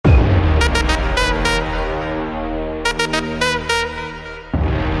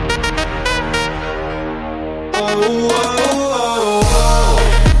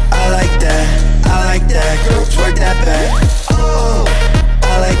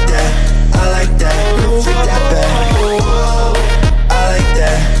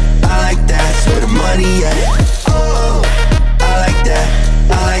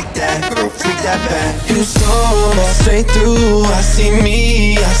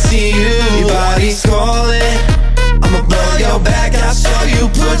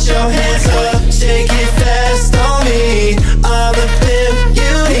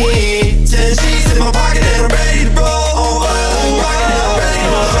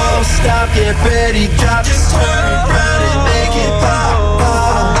get ready, drop. Just turn around and make it pop,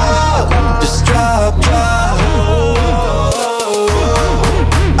 pop. Just drop, drop.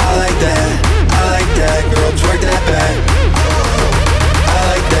 I like that, girl, twerk that back.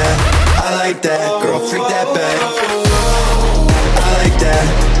 I like that, girl, freak that back. I like that,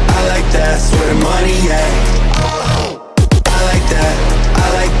 that's where the money at. I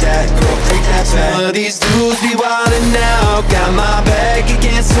like that, girl, freak that back. Some of these dudes be wildin' now, got my back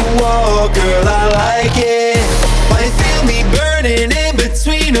against the wall, girl, I like it. Why you feel me burning in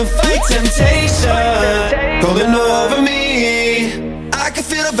between a fight, temptation rolling over me? I can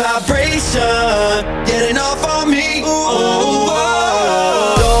feel the vibration getting off on me. Ooh,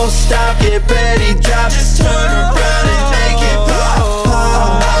 don't stop, get ready, drop. Just turn around and make it pop,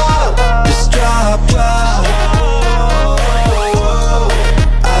 pop. Just drop, drop.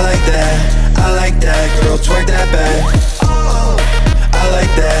 I like that, girl, twerk that back.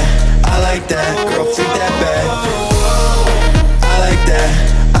 I like that, girl, freak that back. I like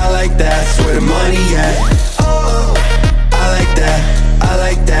that, that's where the money at. I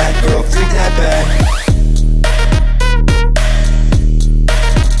like that, girl, freak that back.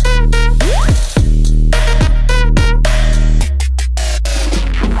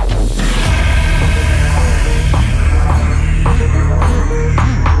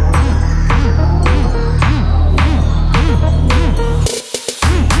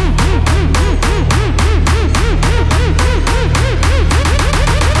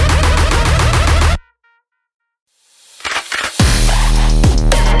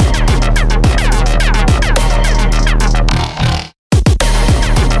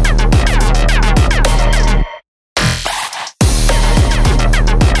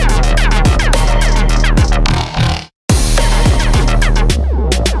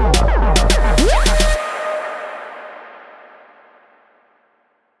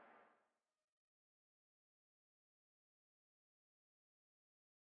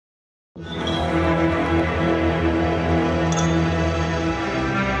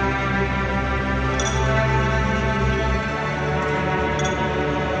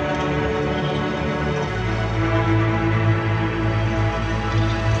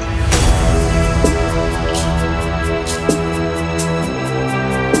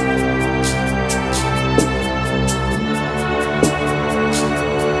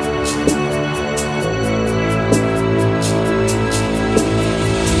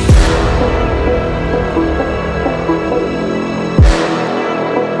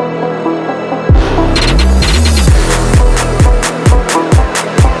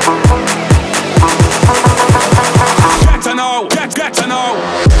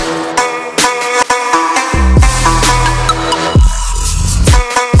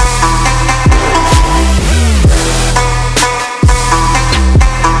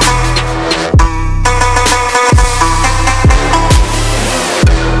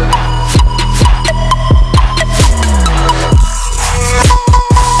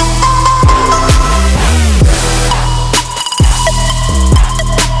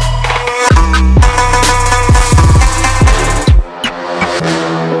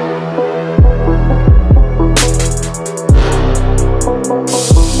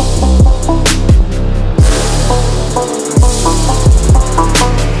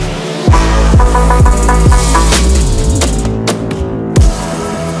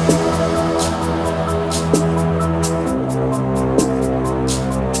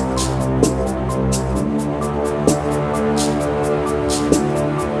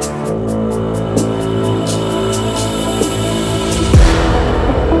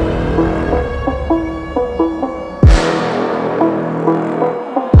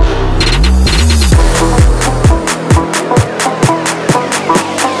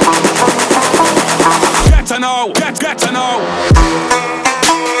 Get to know.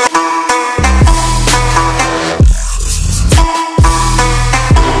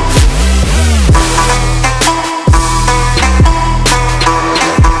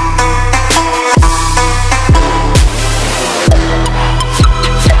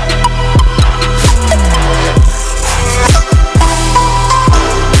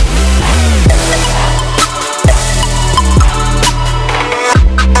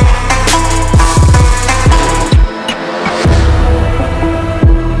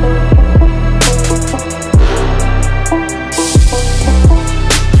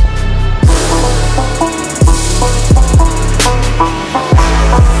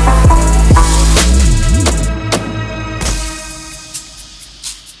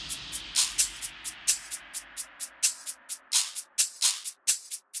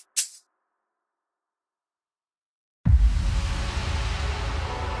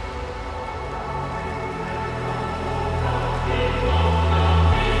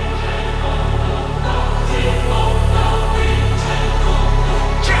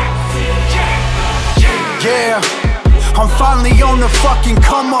 the fucking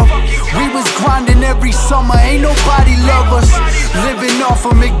come up. We was grinding every summer, ain't nobody love us. Living off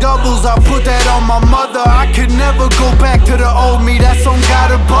of McDoubles, I put that on my mother. I could never go back to the old me, that's on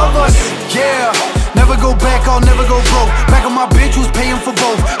God above us. Yeah, never go back, I'll never go broke. Back on my bitch who's paying for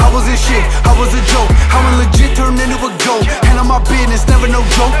both. I wasn't shit, I was a joke. How I legit turned into a goat. Handle my business, never no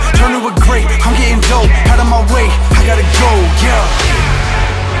joke. Turn to a great, I'm getting dope. Out of my way, I gotta go, yeah.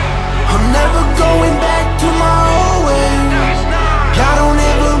 I'm never going back to my old way. Y'all don't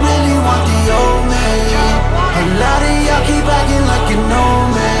ever really want the old me. A lot of y'all keep acting like you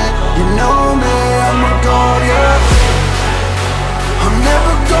know me. You know me, I'm a god, yeah. I'm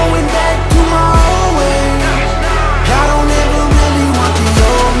never going back to my old way. Y'all don't ever really want the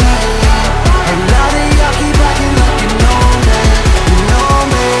old me. A lot of y'all keep acting like you know me. You know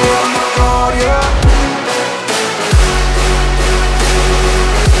me, I'm a god, yeah.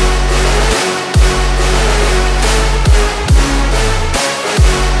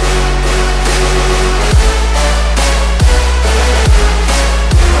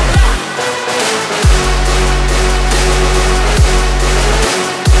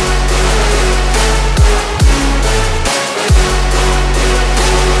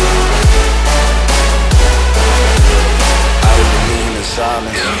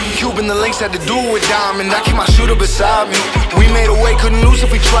 Cuban the links had to do with Dmnd. I keep my shooter beside me. We made a way, couldn't lose if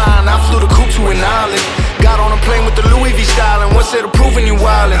we tried. I flew the coupe to an island. Got on a plane with the Louis V styling. What's it approving you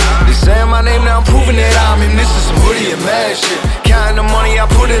wildin'? They saying my name, now I'm proving that I'm in. This is some hoodie and mad shit. Counting the money I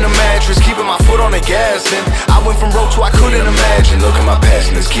put in a mattress, keeping my foot on the gas. And I went from broke to I couldn't imagine. Look at my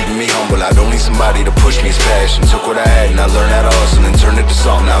passion, it's keeping me humble. I don't need somebody to push me, it's passion. Took what I had and I learned how to hustle and turned it to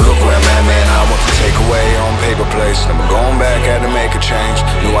something. Now look where I'm at, man. I went from takeaway on paper place. Never going back, had to make a change.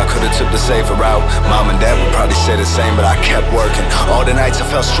 Knew I could've took the safer route. Mom and dad would probably say the same, but I kept working. All the nights I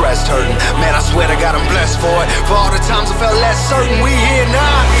felt stressed, hurting. Man, I swear to God I'm blessed for it. For all the times I felt less certain, we here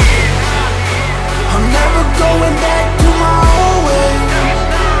now. I'm never going back to my old way.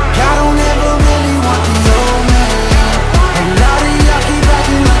 Y'all don't ever really want the old me. A lot of y'all keep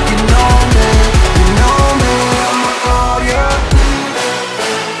acting like you know me. You know me, I'm a god, yeah.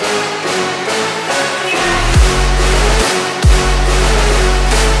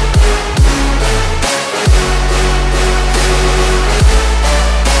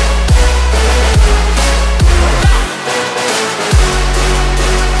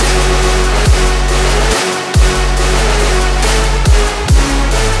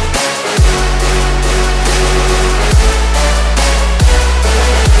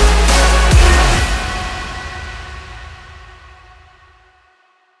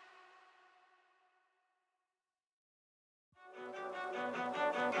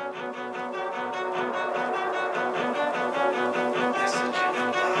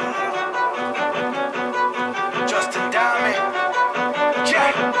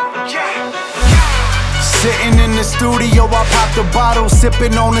 Sitting in the studio, I popped a bottle,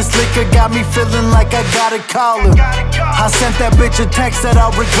 sipping on this liquor, got me feeling like I gotta call her. I sent that bitch a text that I'll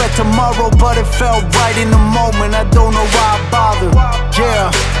regret tomorrow, but it felt right in the moment, I don't know why I bothered.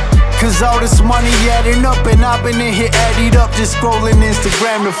 Yeah, cause all this money adding up, and I've been in here added up, just scrolling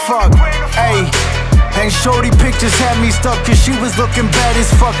Instagram to fuck. Ayy, and shorty pictures had me stuck, cause she was looking bad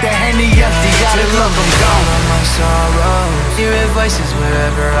as fuck. The Henny empty, gotta look, I'm gone. My sorrows, hear voices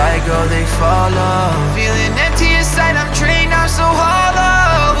wherever I go, they follow. Feeling empty inside, I'm drained, I'm so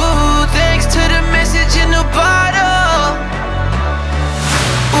hollow. Ooh, thanks to the message in the bottle.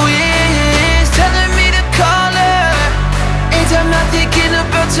 Ooh, yeah, it's telling me to call her. Ain't I'm not thinking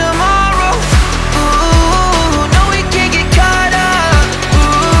about tomorrow. Ooh, no, we can't get caught up.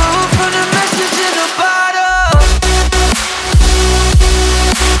 Ooh, from the message in the bottle.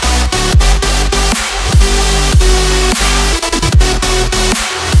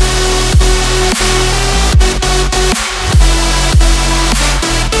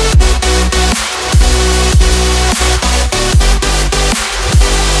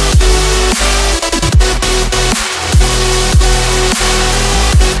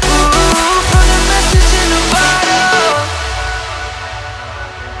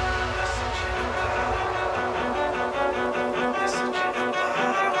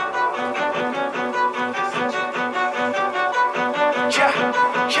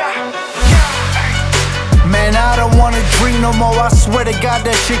 Man, I don't wanna drink no more, I swear to God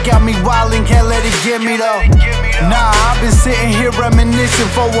that shit got me wildin', can't let it get me though. Nah, I've been sitting here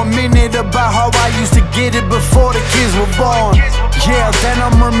reminiscing for a minute about how I used to get it before the kids were born. Yeah, then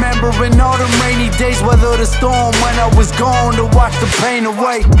I'm remembering all the rainy days, weather the storm, when I was gone to wash the pain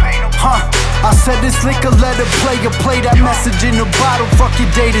away. I said this liquor, let it play that message in the bottle, fuck your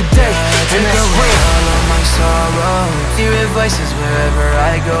day to day. And that's real. my sorrow. Hearing voices wherever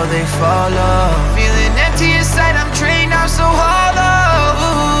I go, they follow. Feeling empty inside, I'm drained, I'm so hollow.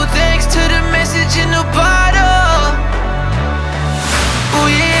 Ooh, thanks to the message in the bottle. Ooh,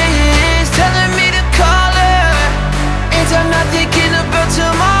 yeah, it's telling me to call her, and I'm not thinking about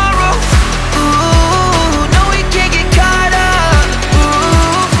tomorrow. Ooh, no, we can't get caught up.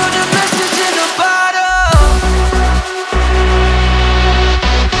 Ooh, for the message in the bottle.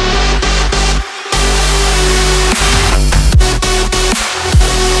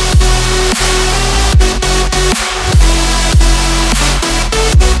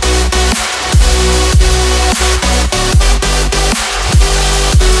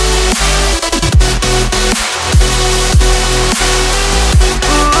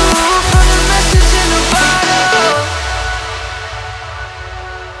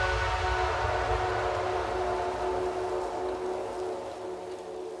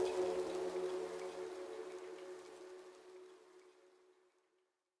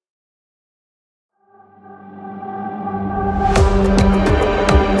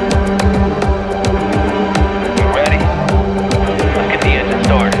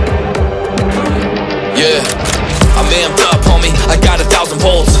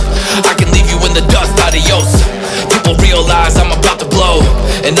 Adios. People realize I'm about to blow,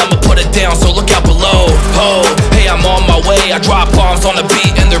 and I'ma put it down, so look out below. Oh, hey, I'm on my way. I drop bombs on the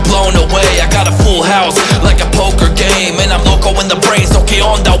beat and they're blown away. I got a full house like a poker game, and I'm loco in the brain, so que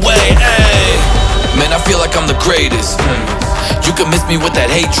onda way. Hey, man, I feel like I'm the greatest. You can miss me with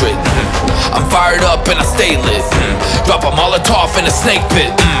that hatred. I'm fired up and I stay lit. Drop a Molotov in a snake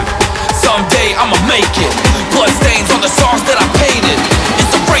pit. Someday I'ma make it. Blood stains on the songs that I painted.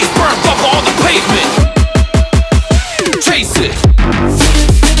 It's a race, burn rubber on the pavement. Chase it.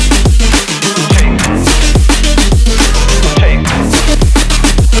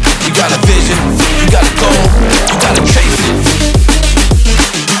 You got a vision, you got a goal, you gotta chase it.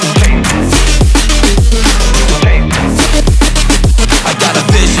 I got a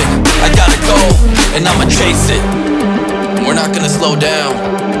vision, I got a goal, and I'ma chase it. We're not gonna slow down.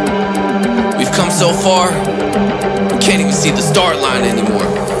 We've come so far, we can't even see the start line anymore.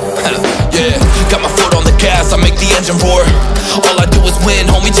 Yeah, got my foot on the gas, I make the engine roar. All I do is win,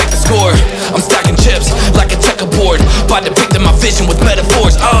 homie, check the score. I'm stacking chips like a checkerboard, by depicting my vision with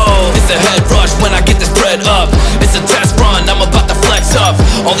metaphors. Oh, it's a head rush when I get this bread up. It's a test run, I'm about to flex up.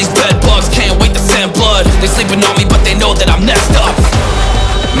 All these bed bugs can't wait to send blood. They sleeping on me, but they know that I'm next up.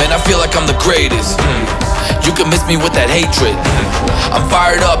 Man, I feel like I'm the greatest. You can miss me with that hatred. I'm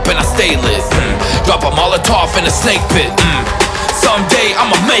fired up and I stay lit. Drop a Molotov in a snake pit. Someday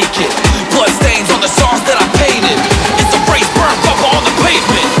I'ma make it. Blood stains on the songs that I painted. It's a race, burn rubber on the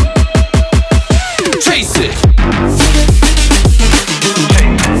pavement. Chase it.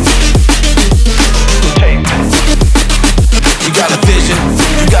 You got a vision,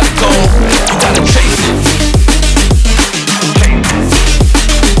 you got a goal, you gotta chase it.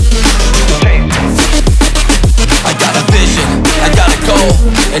 I got a vision, I got a goal,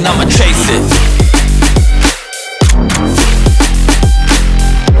 and I'ma chase it.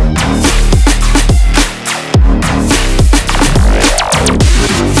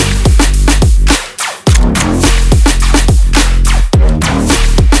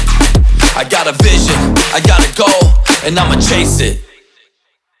 I got a vision, I got a goal, and I'ma chase it.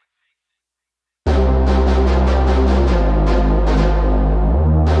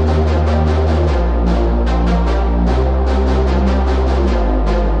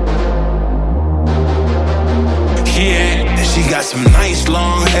 She got some nice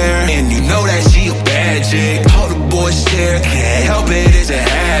long hair, and you know that she a bad chick. All the boys stare, can't help it, it's a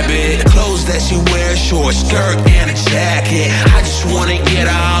habit. Clothes that she wears, short skirt and a jacket. I just wanna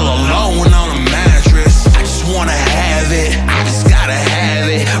get her all alone on a mattress. I just wanna have it, I just gotta have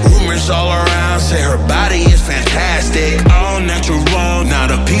it. Rumors all around say her body is fantastic. All natural,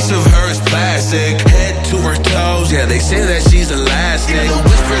 not a piece of her is plastic. Head to her toes, yeah, they say that she's elastic. The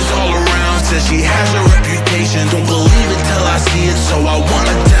whispers all around says she has a reputation. Don't believe it till I see it, so I want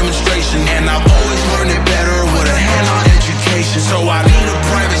a demonstration. And I've always learned it better with a hand on education. So I need a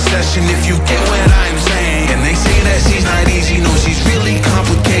private session if you get what I'm saying. And they say that she's not easy, no, she's really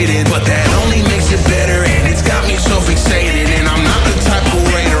complicated. But that only makes it better, and it's got me so fixated. And I'm not the type of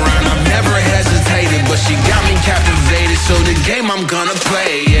waiter, and I've never hesitated. But she got me captivated, so the game I'm gonna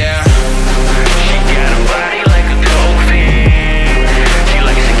play, yeah. She got a body like a coke fiend. She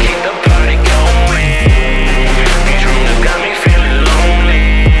likes to keep the party going. These rooms got me feeling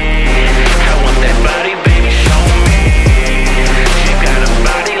lonely. I want that body, baby, show me. She got a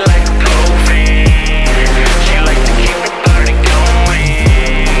body like a coke fiend. She likes to keep the party going.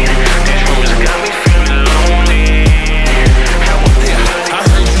 These rooms got me feeling lonely.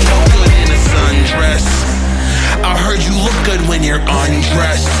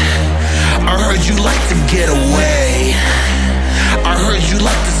 heard you like to get away. I heard you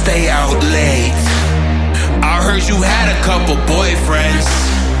like to stay out late. I heard you had a couple boyfriends.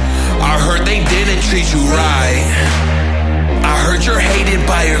 I heard they didn't treat you right. I heard you're hated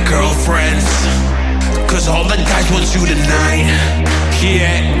by your girlfriends, cause all the guys want you tonight.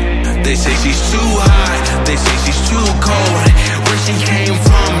 Yeah, they say she's too hot, they say she's too cold. Where she came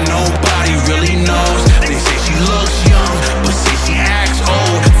from, nobody really knows. They say she looks young, but say she acts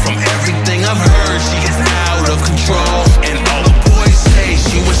old. From everything I've heard, she is out of control. And all the boys say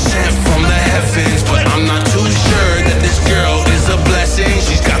she was sent from the heavens, but I'm not too sure that this girl is a blessing.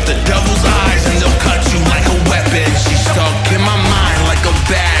 She's got the devil's eyes and they'll cut you like a weapon. She's stuck in my mind like a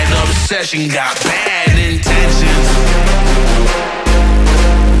bad obsession. Got bad intentions.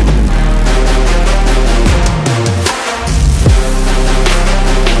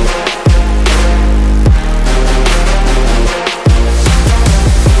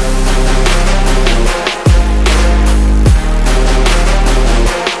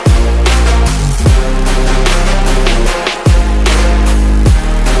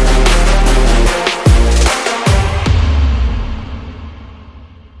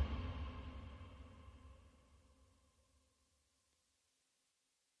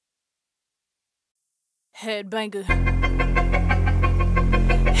 Headbanger.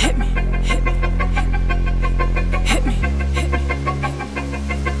 Hit me, hit me, hit me, hit me,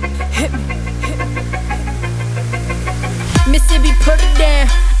 hit me, hit me. Mississippi, put it down.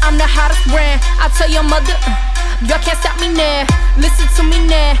 I'm the hottest brand. I tell your mother, y'all can't stop me now. Listen to me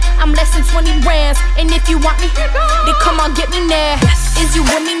now. I'm less than 20 brands, and if you want me, then come on get me now. Is you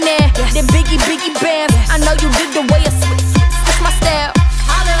with me now? Then biggie bands. I know you dig the way I switch my style.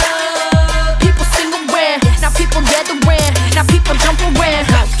 People sing around, now people gather around, now people jump around.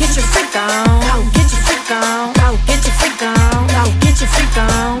 Get your freak on, get your freak on, get your freak on, get your freak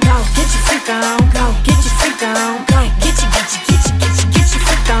on, get your freak on, get your freak on, get your freak on,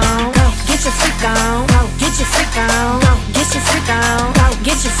 get your freak on, get your freak on, get your freak on,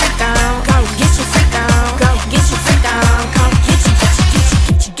 get your freak on, get your freak on, get your freak on,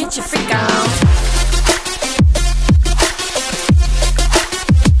 get your freak on.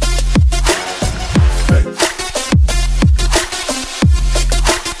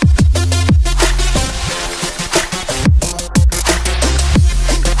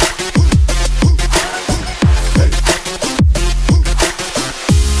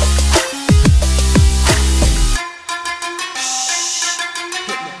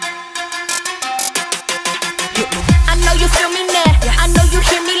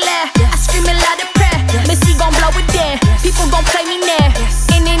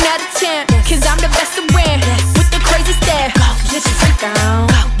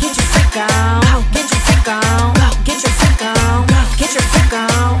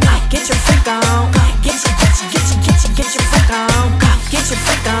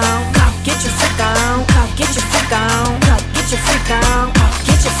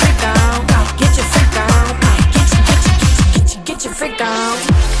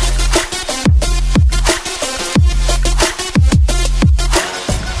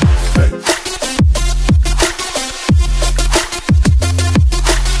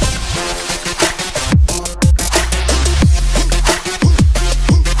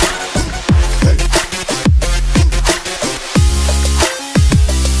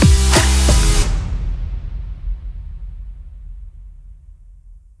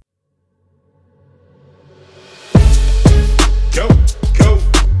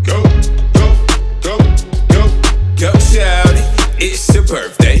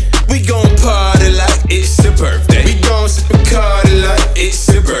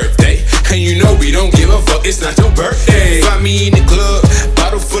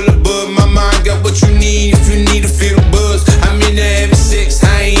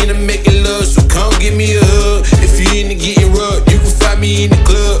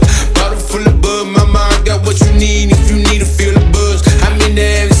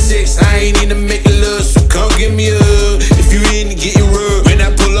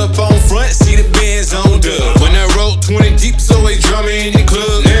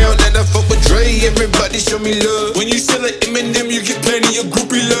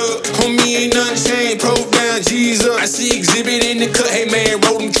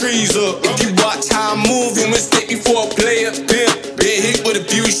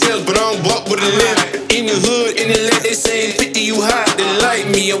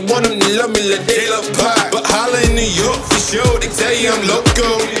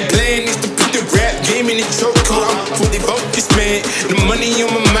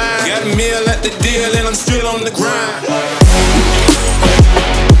 And I'm still on the grind.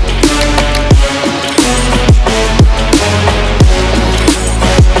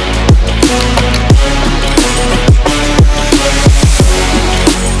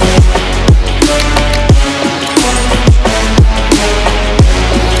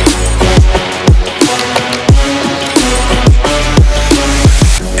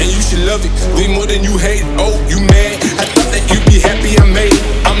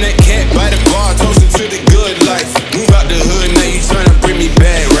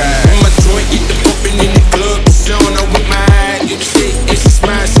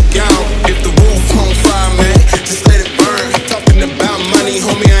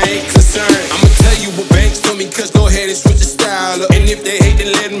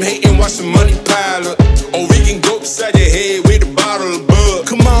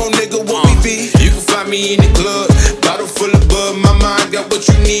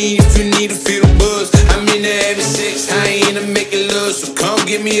 need if you need to feel the buzz. I'm in the having sex, I ain't into making love, so come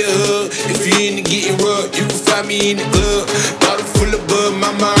give me a hug. If you into getting rough, you can find me in the club. Bottle full of bud,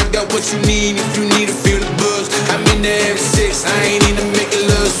 my mind got what you need if you need to feel the buzz. I'm in the having sex, I ain't into making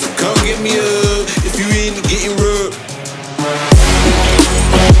love, so come give me a hug. If you into getting rough.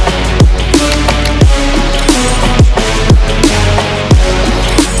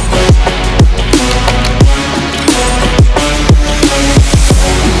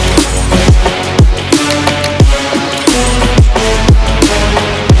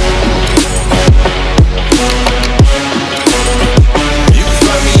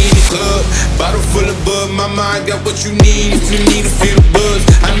 My mind got what you need if you need to feel the buzz.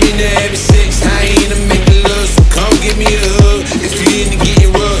 I'm into having sex, I ain't into making love, so come give me a hug. If you into getting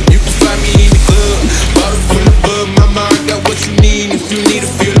rough, you can find me in the club. Bottle full of bud, my mind got what you need if you need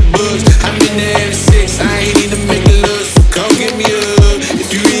to feel the buzz. I'm into having sex, I ain't into making love, so come give me a hug. If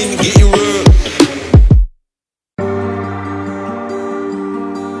you into getting rough.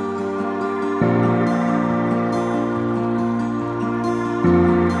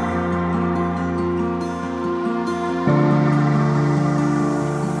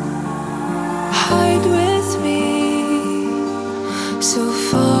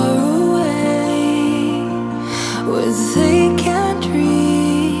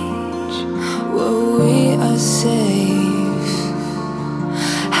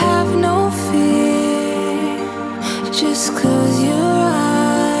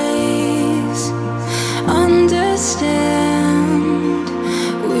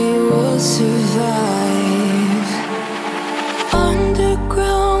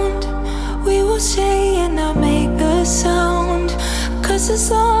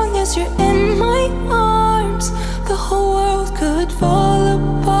 Fall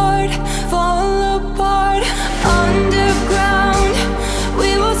apart.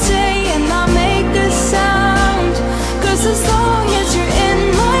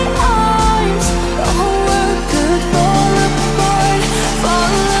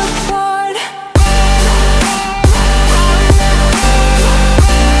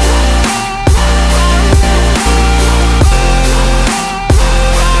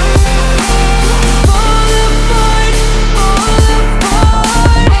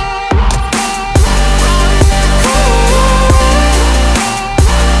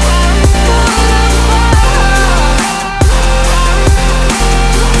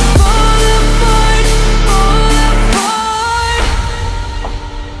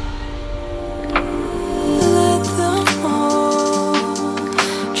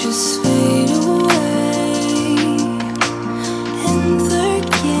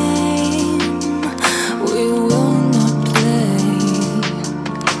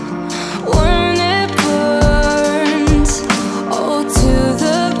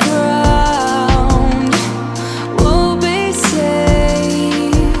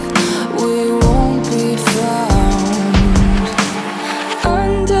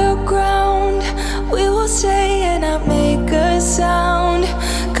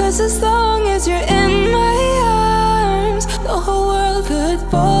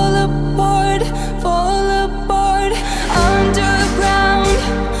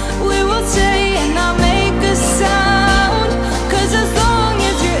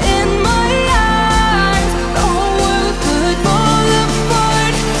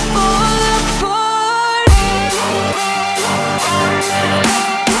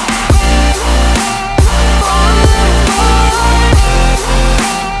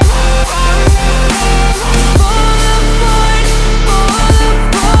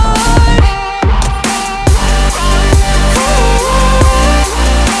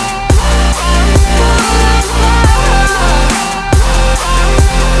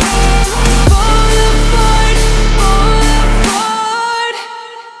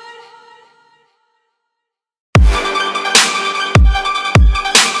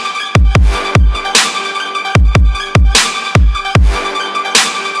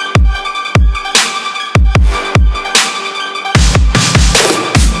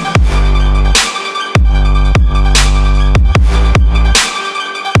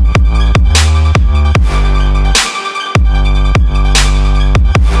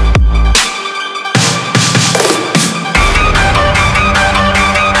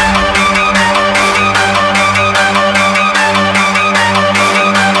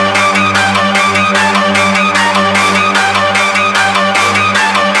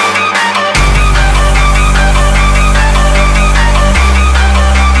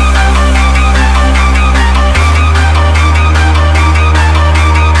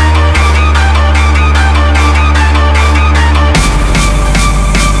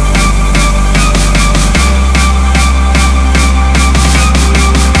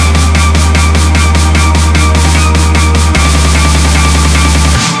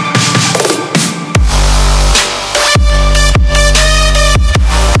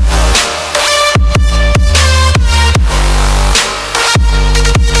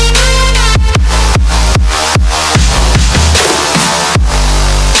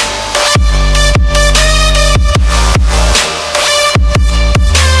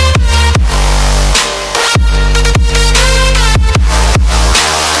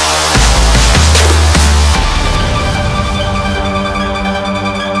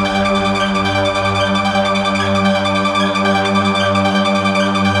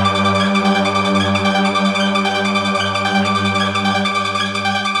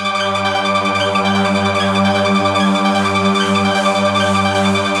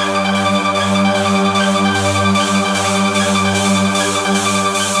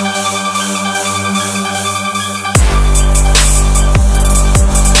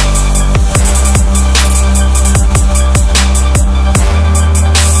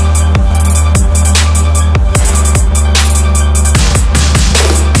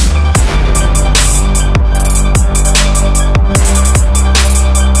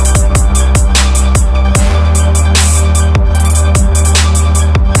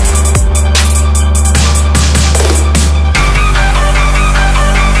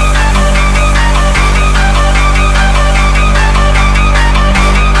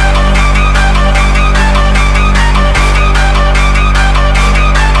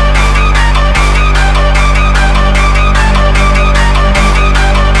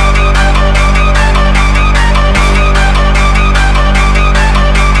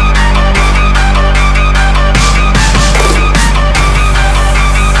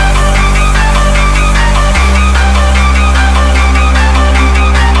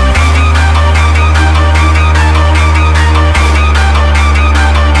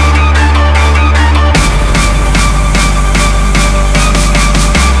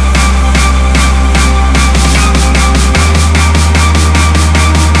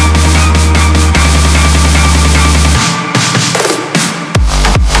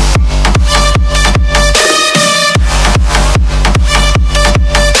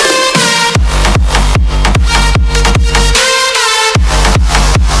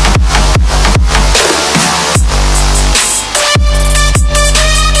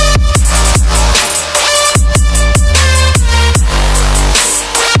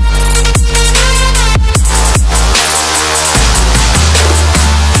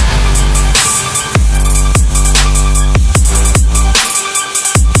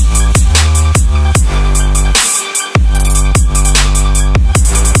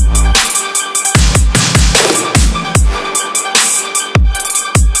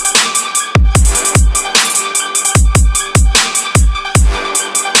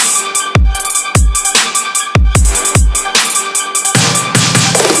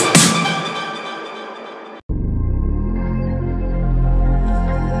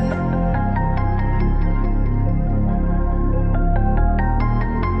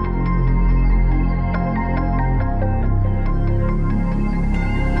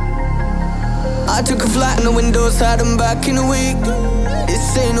 flatten the windows, hide them back in a week. This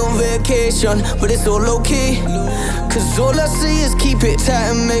ain't no vacation, but it's all low-key. Cause all I see is keep it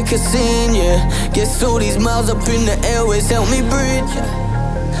tight and make a scene, yeah. Guess all these miles up in the airways help me breathe.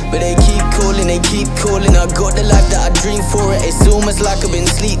 But they keep calling, I got the life that I dreamed for it. It's almost like I've been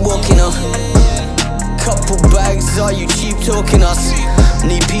sleepwalking, Couple bags, are you cheap talking us?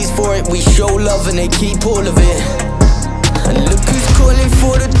 Need peace for it, we show love and they keep all of it. And look who's calling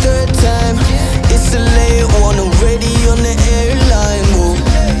for the third time. It's a late one already on the airline. Whoa.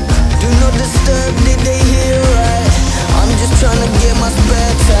 Do not disturb, did they hear right? I'm just trying to get my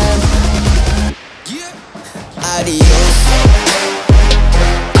spare time. Adios.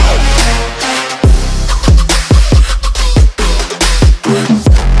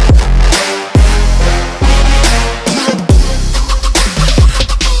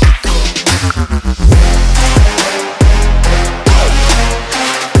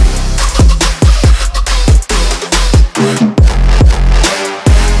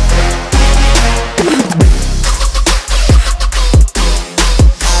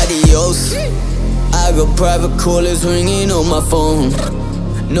 Private callers ringing on my phone.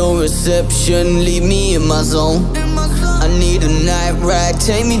 No reception, leave me in my zone. I need a night ride,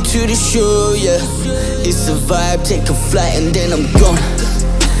 take me to the show, yeah. It's a vibe, take a flight and then I'm gone.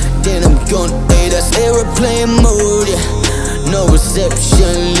 Hey, that's aeroplane mode, yeah. No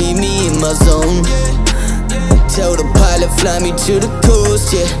reception, leave me in my zone. Tell the pilot, fly me to the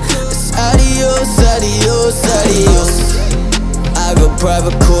coast, yeah. It's adios, adios, adios. I got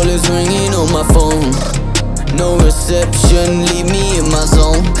private callers ringing on my phone. No reception, leave me in my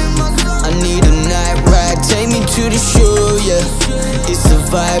zone. I need a night ride, take me to the show, yeah. It's a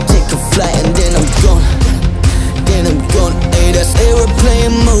vibe, take a flight and then I'm gone. Hey, that's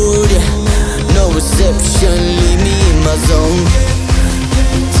aeroplane mode, yeah. No reception, leave me in my zone.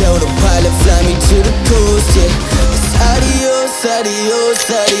 Tell the pilot, fly me to the coast, yeah. It's adios,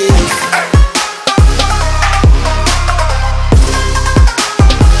 adios, adios.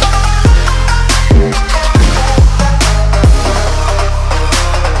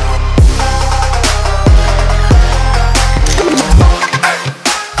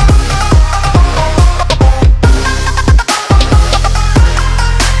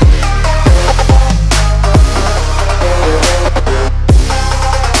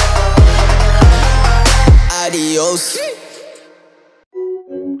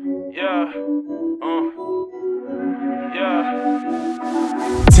 Yeah.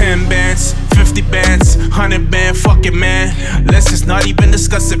 10 bands, 50 bands, 100 band, fuck it, man. Let's just not even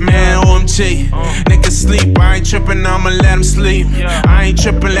discuss it, man. OMG, niggas sleep, I ain't trippin', I'ma let him sleep. I ain't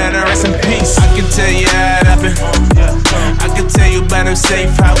trippin', let her rest in peace. I can tell you how it happened. I can tell you about them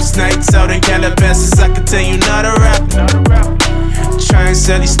safe house nights out in Calabasas. I can tell you not a rap. Try and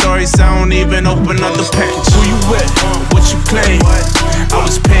sell these stories, I don't even open up the package. Who you with? What you claim? I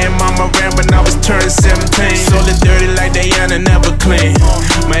was paying mama rent when I was turning 17. Sold it dirty like Diana, never clean.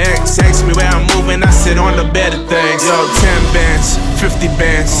 My ex asked me where I'm moving, I said on the better things. Yo, 10 bands, 50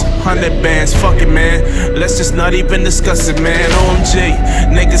 bands, 100 bands, fuck it, man. Let's just not even discuss it, man. OMG,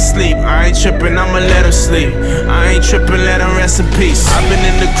 niggas sleep, I ain't trippin', I'ma let him sleep. I ain't trippin', let him rest in peace. I've been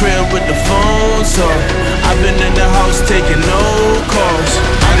in the crib with the phones off. I've been in the house taking no calls.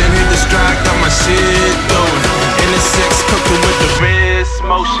 I done hit the strike, got my shit going. In the 6, cooking with the wrist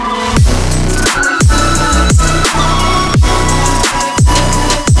motion.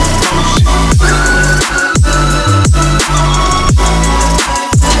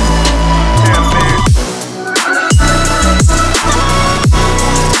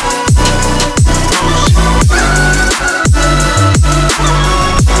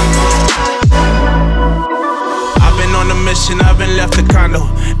 I've been left the condo.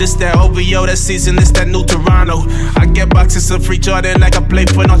 This that OVO, that season, this that new Toronto. I get boxes of free Jordan like I play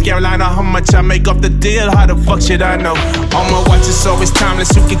for North Carolina. How much I make off the deal, how the fuck should I know? All my watches always timeless,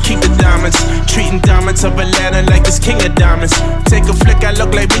 you can keep the diamonds. Treating diamonds of Atlanta like it's king of diamonds. Take a flick, I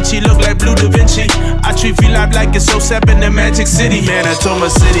look like Richie, look like Blue Da Vinci. I treat V-Live like it's 07 in Magic City. Man, I told my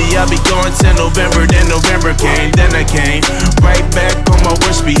city I'll be going till November. Then November came, then I came right back on my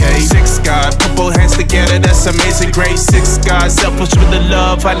worst behave. 6 God, couple hands together, that's amazing grace. 6 God, selfish with the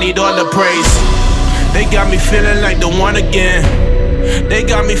love, I need all the praise. They got me feeling like the one again. They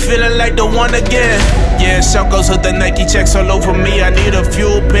got me feeling like the one again. Yeah, shout goes with the Nike checks all over me. I need a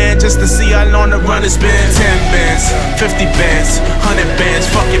fuel pen just to see how long the run has been. 10 bands, 50 bands, 100 bands,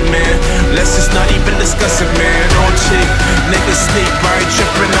 fuck it, man. Let's just not even discuss it, man. On chick, niggas sleep, I ain't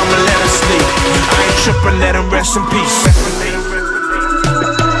trippin', I'ma let him sleep. I ain't trippin', let him rest in peace.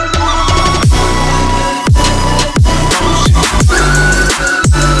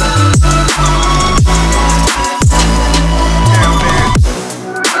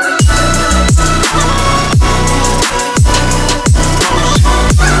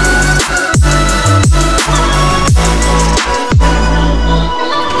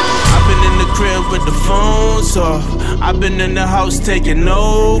 been in the house taking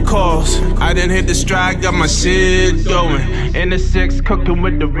no calls. I done hit the stride, got my shit going. In the six, cooking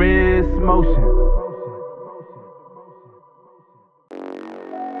with the wrist motion.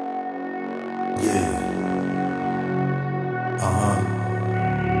 Yeah.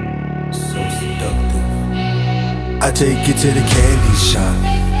 So seductive. I take you to the candy shop.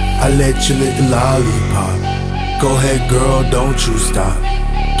 I let you lick the lollipop. Go ahead, girl, don't you stop.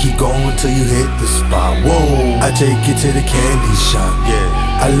 Keep going till you hit the spot. Whoa. I take you to the candy shop.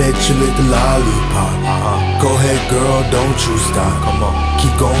 Yeah. I let you lick the lollipop. Go ahead, girl, don't you stop. Come on.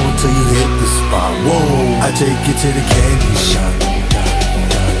 Keep going till you hit the spot. Whoa. I take you to the candy shop.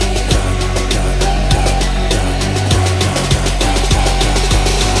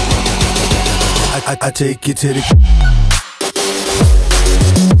 I take you to the.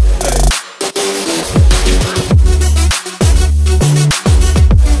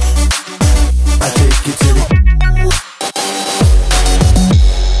 I take you to the.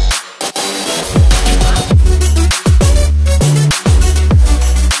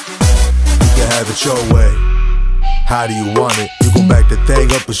 You can have it your way. How do you want it? You gon' back the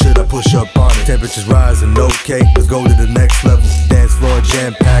thing up or should I push up on it? Temperatures rising, okay, let's go to the next level. Dance floor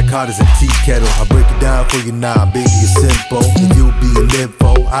jam-packed, hot as a tea kettle. I break it down for you now, baby, it's simple. If you be an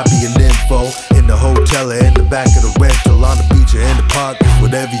info, I be an info. In the hotel or in the back of the rental, on the beach or in the park,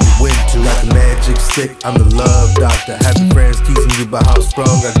 whatever you into. Got the magic stick, I'm the love doctor. Happy friends teasing you about how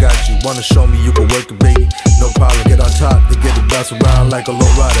strong I got you. Wanna show me you can work it, baby? No problem, get on top, to get it bounce around like a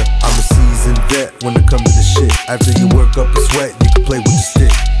low rider. I'm a seasoned vet when it comes to the shit. After you work up a sweat, you can play with the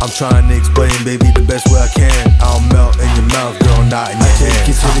stick. I'm trying to explain, baby, the best way I can. I'll melt in your mouth, girl, not in your hand. I take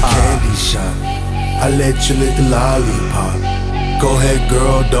you to the candy shop. I let you lick the lollipop. Go ahead,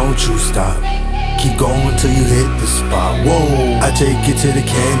 girl, don't you stop. Keep going till you hit the spot. Whoa. I take you to the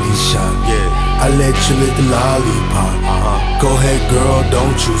candy shop. Yeah. I let you lick the lollipop. Go ahead, girl,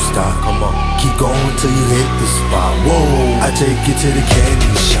 don't you stop. Come on. Keep going till you hit the spot. Whoa. I take you to the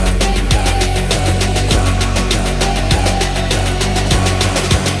candy shop.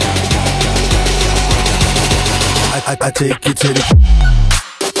 I take you to the.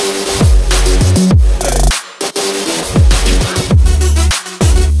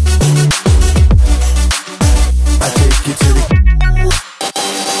 I take you to the.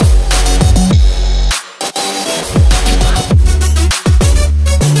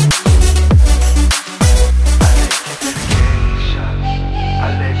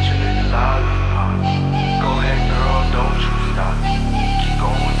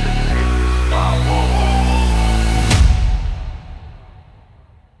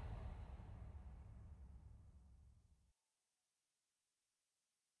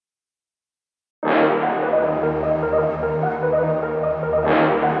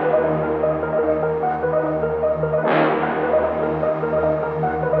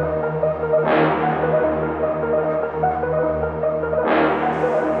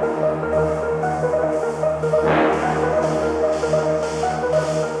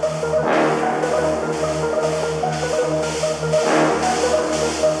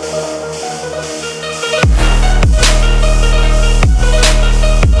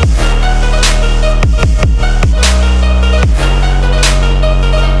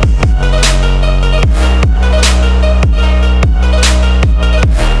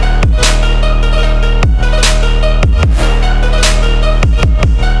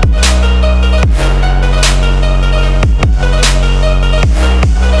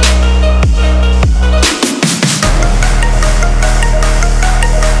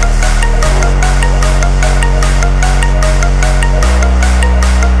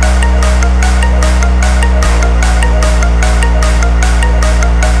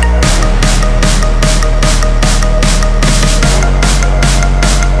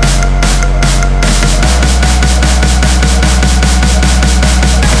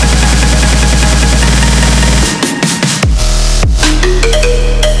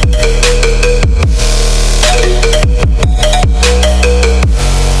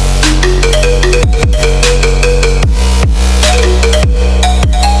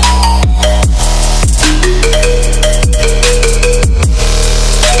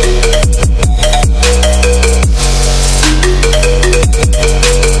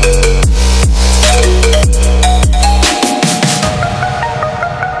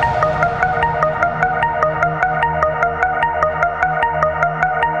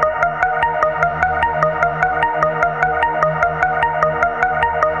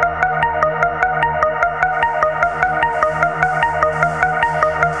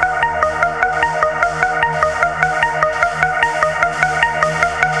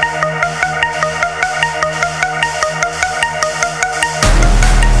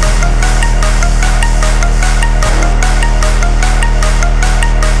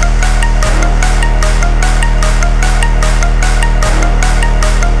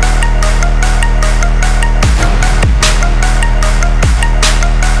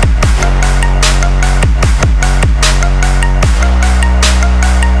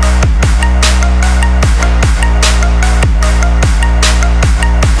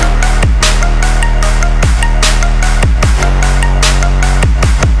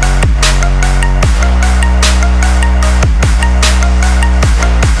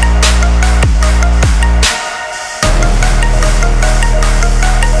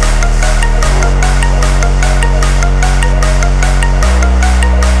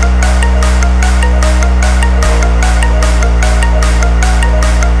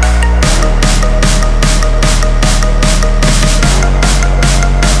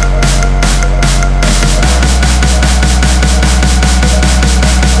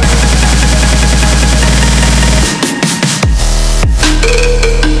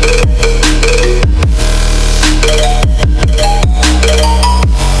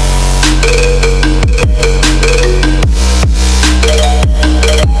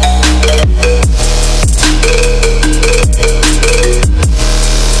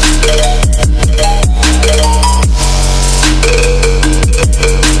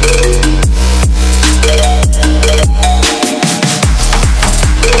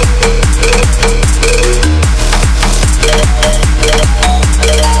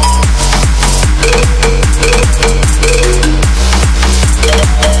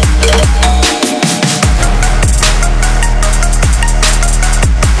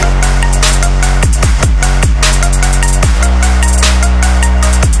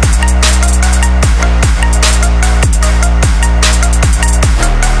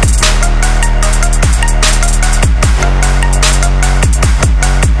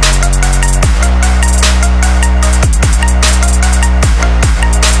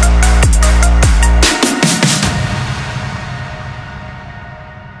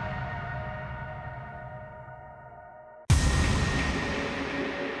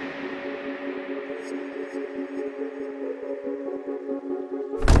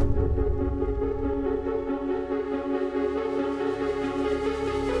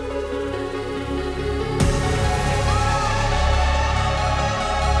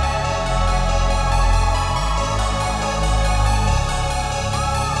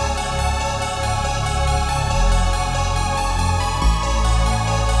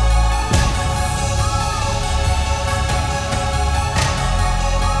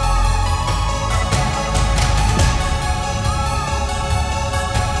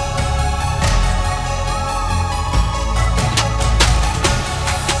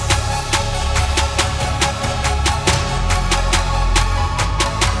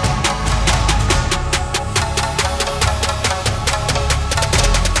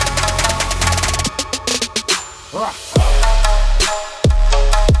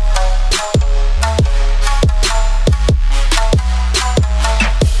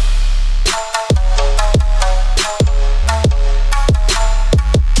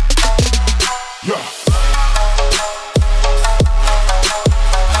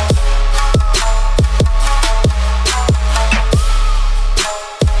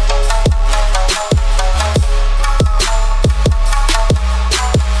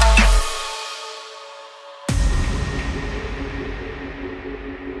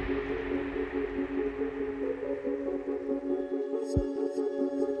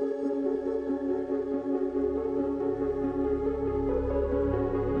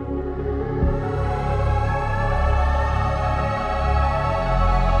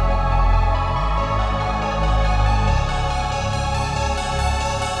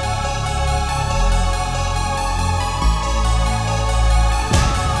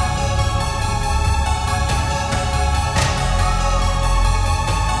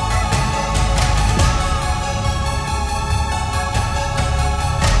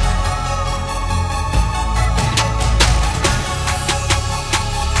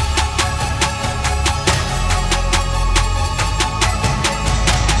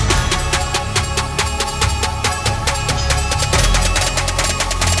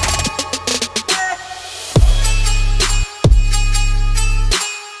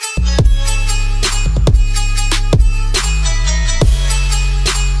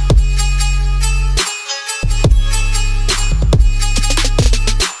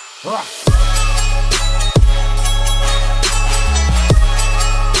 It's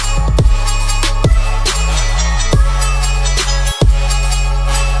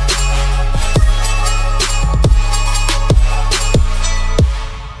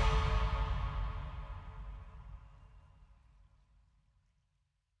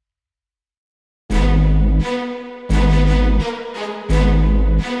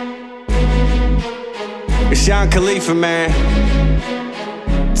Young Khalifa, man.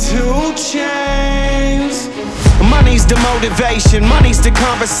 2 Chainz. Money's the motivation, money's the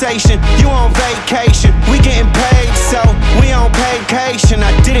conversation. You on vacation, we getting paid, so we on vacation.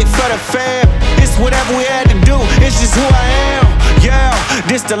 I did it for the fam, it's whatever we had to do, it's just who I am. Yeah,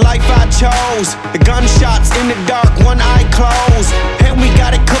 this the life I chose. The gunshots in the dark, one eye closed, and we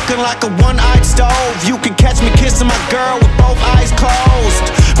got it cooking like a one-eyed stove. You can catch me kissing my girl with both eyes closed,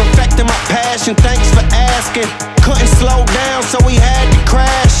 perfecting my passion, thanks for asking. Couldn't slow down, so we had to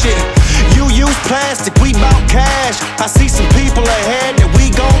crash it. You use plastic, we bout cash. I see some people ahead that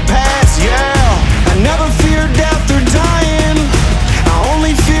we gon' pass, yeah. I never fear death or dying, I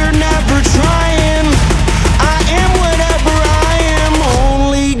only fear never trying. I am whatever I am,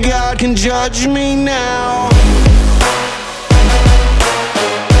 only God can judge me now.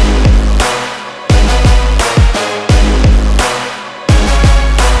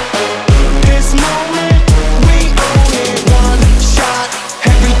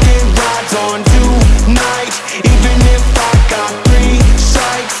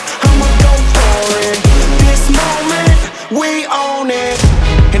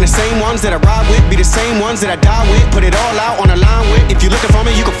 That I ride with, be the same ones that I die with. Put it all out on the line with. If you're looking for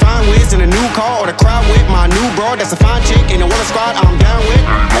me, you can find Wiz in a new car or the crowd with. My new broad, that's a fine chick in a Willer squad, I'm down with.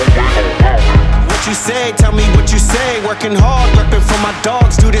 What you say, tell me what you say. Working hard, repping for my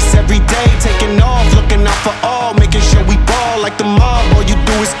dogs. Do this every day, taking off, looking out for all, making sure we ball like the mob. All you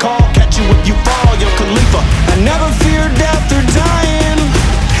do is call, catch you if you fall, Young Khalifa. I never fear death or dying,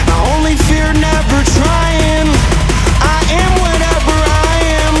 I only fear never trying. I am whatever I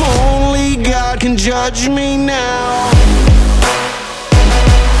am, only God can judge me now.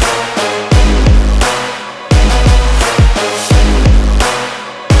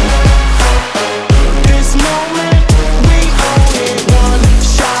 This moment, we own it. One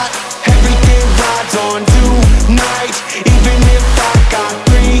shot, everything rides on tonight. Even if I got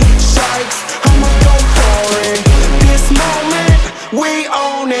 3 strikes, I'ma go for it. This moment, we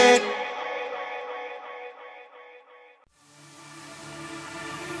own it.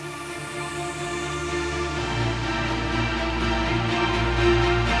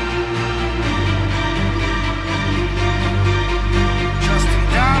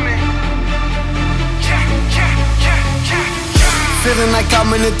 Feeling like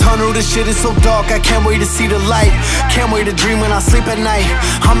I'm in a tunnel, this shit is so dark, I can't wait to see the light. Can't wait to dream when I sleep at night.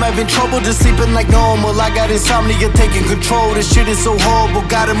 I'm having trouble just sleeping like normal. I got insomnia taking control, this shit is so horrible.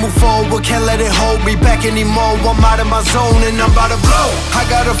 Gotta move forward, can't let it hold me back anymore. I'm out of my zone and I'm about to blow. I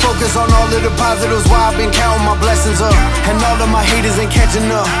gotta focus on all of the positives, why I've been counting my blessings up. And all of my haters ain't catching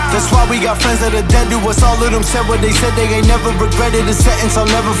up. That's why we got friends that are dead to us. All of them said what they said, they ain't never regretted a sentence I'll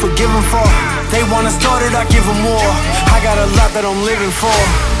never forgive them for. They wanna start it, I give them more. I got a lot that I'm living for.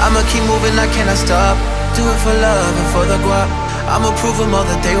 I'ma keep moving, I cannot stop. Do it for love and for the guap. I'ma prove them all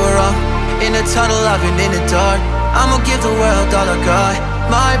that they were wrong. In the tunnel, I've been in the dark. I'ma give the world all I got.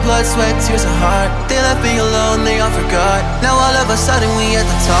 My blood, sweat, tears and heart. They left me alone, they all forgot. Now all of a sudden we at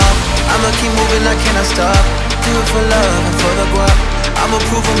the top. I'ma keep moving, I cannot stop. Do it for love and for the guap. I'ma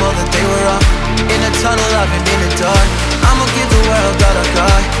prove them all that they were wrong. In the tunnel, I've been in the dark. I'ma give the world all I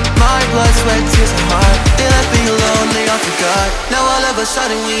got. My blood, sweat, tears and heart. They left me alone, they all forgot. Now all of a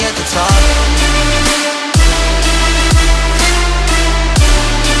sudden we at the top.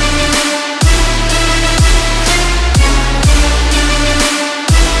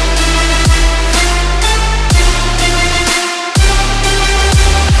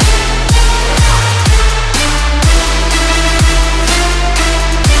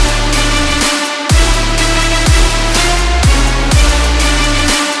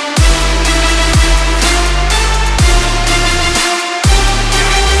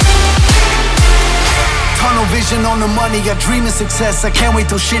 On the money, I dream of success. I can't wait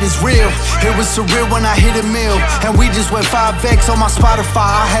till shit is real. It was surreal when I hit a mill, and we just went 5x on my Spotify.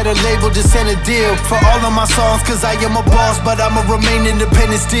 I had a label, just sent a deal for all of my songs, cause I am a boss, but I'ma remain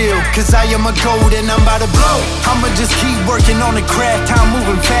independent still. Cause I am a gold and I'm about to blow. I'ma just keep working on the craft. Time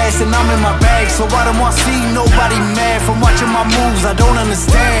moving fast and I'm in my bag, so I don't want to see nobody mad from watching my moves. I don't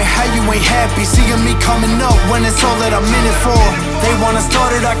understand how you ain't happy seeing me coming up when it's all that I'm in it for. They wanna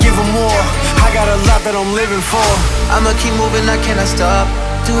start it, I give them more. I got a lot that I'm living for. I'ma keep moving, I cannot stop.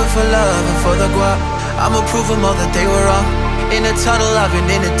 Do do it for love and for the guap. I'ma prove them all that they were wrong. In the tunnel, I've been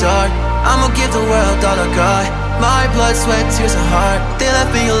in the dark. I'ma give the world all I got. My blood, sweat, tears and heart. They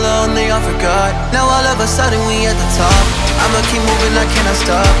left me alone, they all forgot. Now all of a sudden we at the top. I'ma keep moving, I cannot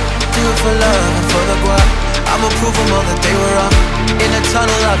stop. Do it for love and for the guap. I'ma prove them all that they were wrong. In the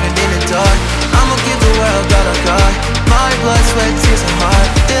tunnel, I've been in the dark. I'ma give the world all I got. My blood, sweat, tears and heart.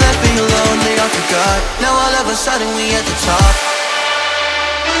 They left me alone, they all forgot. Now all of a sudden we at the top.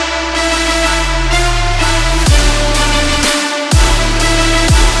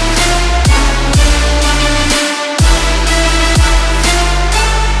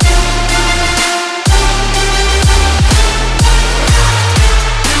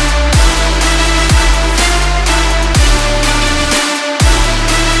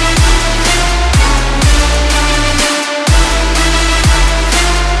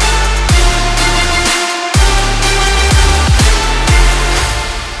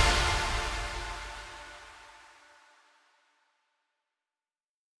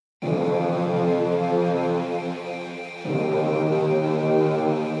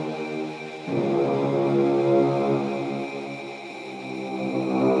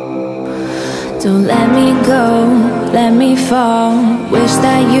 Don't let me go, let me fall. Wish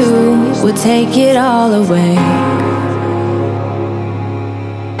that you would take it all away.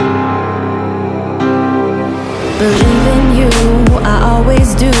 Believe in you, I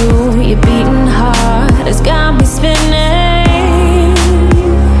always do. Your beating heart has got me spinning.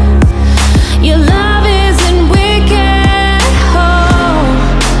 Your love isn't wicked, oh,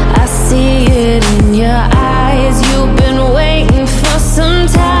 I see it in your eyes. You've been waiting for some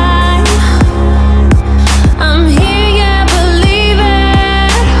time.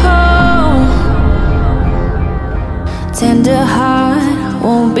 Tender heart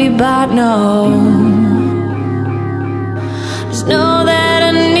won't be bought, no. Just know that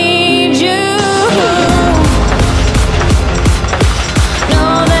I need you.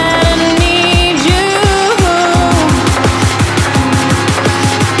 Know that I need you.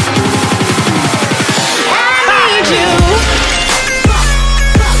 I need you.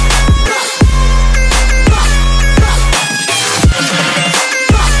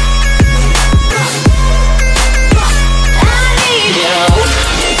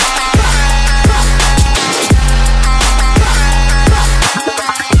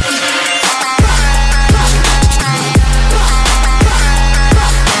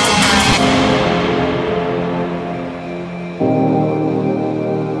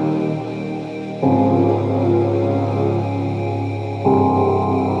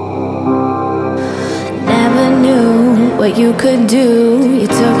 What you could do, you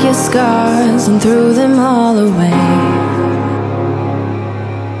took your scars and threw them all away.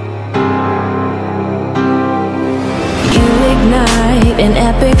 You ignite an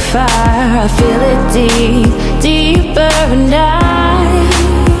epic fire, I feel it deep, deeper and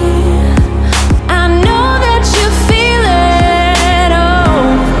I know that you feel it,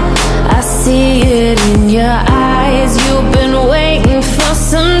 oh, I see it in your eyes. You've been waiting for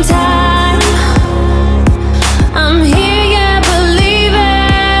some time. I'm here.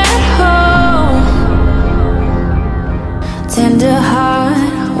 Tender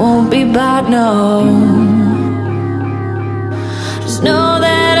heart won't be bought, no. Just know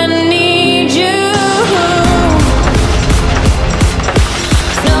that I need you.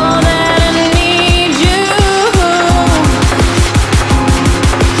 Know that I need you.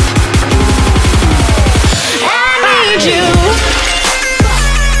 I need you.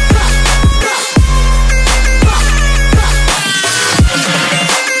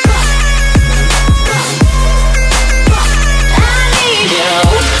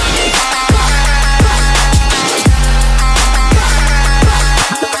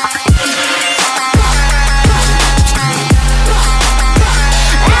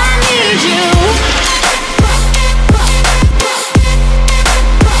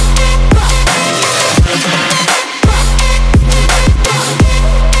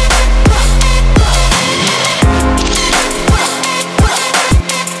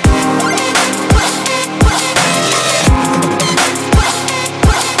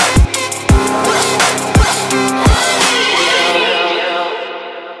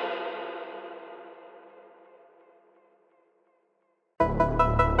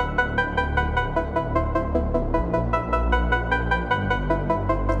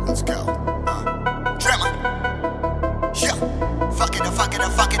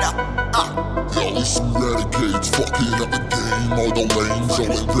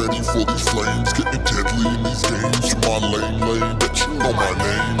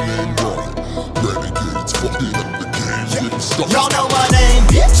 Y'all know my name,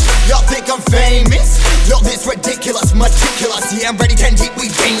 bitch. y'all think I'm famous? Yo, this ridiculous, meticulous. Yeah, I'm ready, 10 deep,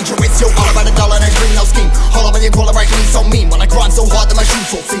 we dangerous. Yo, all about a dollar and a green, no scheme. All over your collar, right, me so mean. When I grind so hard that my shoes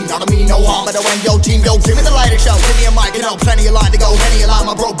full seem. Not to me, no harm, but I went yo team. Yo, give me the lighter show, give me a mic, you know, plenty of line to go, any line.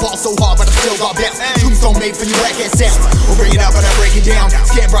 My bro ball so hard, but I still got bounce. Tombstone made for you, black ass sound. We'll bring it out, but I break it down.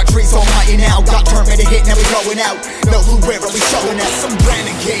 Scan brought trees, so I'm hiding now. Got turned ready to hit, now we going out. No blue river, we showing out. Some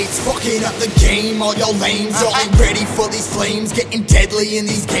renegades, fucking up the game. All y'all lames, y'all ain't ready for these flames. Getting deadly in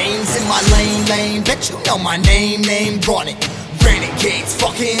these games. In my lane, bet you know my name, run it. Renegades,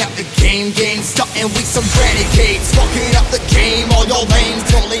 fucking up the game, starting with some renegades, fucking up the game. All y'all lames,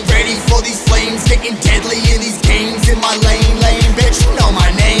 y'all ain't ready for these flames. Getting deadly in these games. In my lane, bet you know my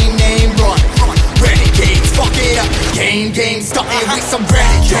name, run it. Renegades, fucking up the game, starting with some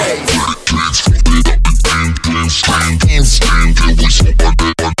renegades.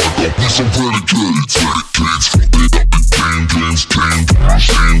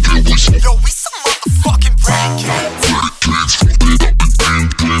 Yo, we some motherfucking renegades.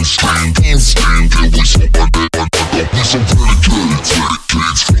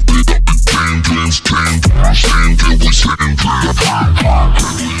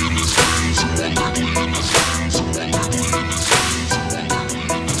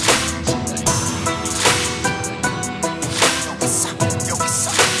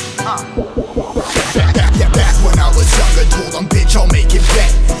 Back when I was younger, told them, bitch, I'll make it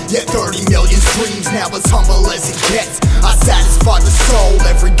back. Yeah, 30 million streams, now as humble as it gets. I satisfy the soul,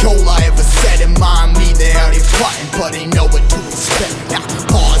 every goal I ever set in mind. Me, they out here plotting, but they know what to expect. Now,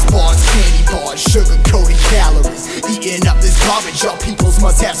 bars, candy bars, sugar-coated calories. Eating up this garbage, y'all peoples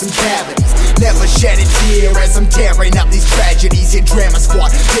must have some cavities. Never shed a tear as I'm tearing up these tragedies. Your drama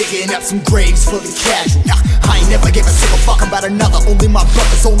squad, digging up some graves for the casual. Nah, I ain't never give a single fuck about another. Only my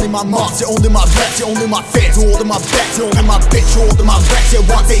brothers, only my moms, you're only my reps, you're only my fans, you're all of my backs, you're only my bitch, you're all of my reps. Yeah,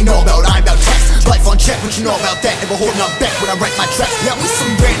 one they know about, I'm about tax. Life on check, what you know about that? Never holding up back when I write my tracks. Now we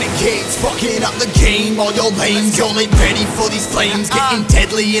some renegades, fucking up the game. All your lanes, y'all ain't ready for these flames. Getting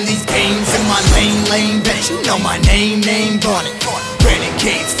deadly in these games. In my lane, bet you know my name, run it.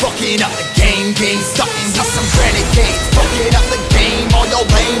 Renegades, fucking up the game, starting with some renegades, fucking up the game. All your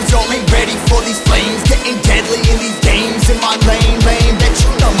lanes, y'all ain't ready for these flames. Getting deadly in these games. In my lane, bet you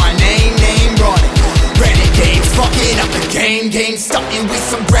know my name, run it. Renegades, fucking up the game, starting with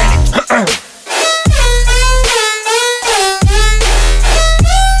some renegades.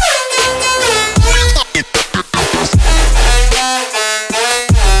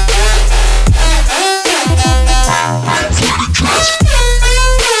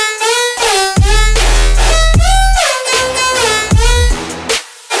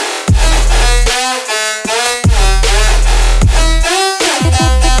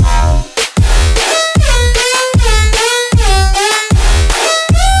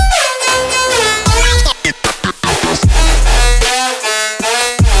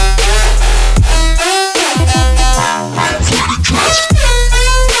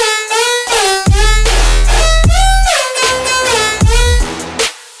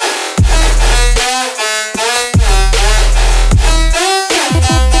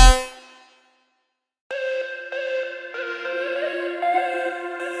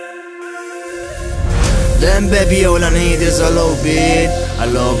 Then baby all I need is a little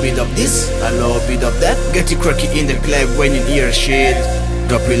bit of this, a little bit of that. Get you cracky in the club when you hear shit.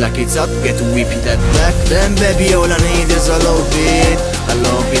 Drop it like it's hot, get to whip it that back. Then baby all I need is a little bit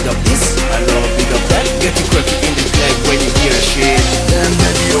of this, a little bit of that. Get you cracky in the club when you hear shit. Then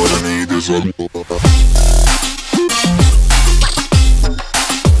baby all I need is a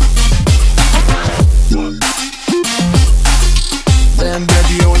Then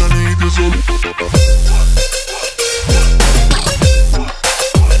baby all I need is a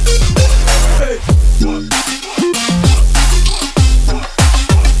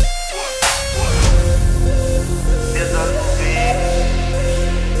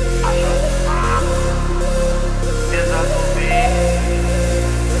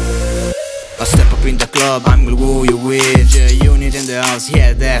in the club, I'm gonna woo you with Unit in the house,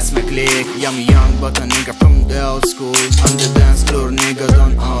 yeah, that's my clique. Yeah, I'm young, but a nigga from the old school. On the dance floor, nigga,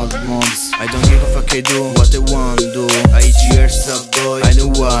 don't old mods. I don't give a fuck, I do what I want to do. I eat yours up, boy, I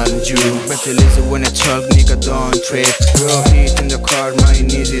don't want you. Better listen when I talk, nigga, don't trip. Bro, heat in the car, my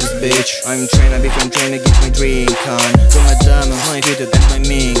need is bitch. I'm trying to become trying to get my drink on. So my diamond, my tweeted and my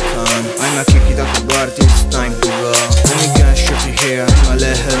mink on. I'ma kick it out the bar, it's time to go. Let me get shit here, I'ma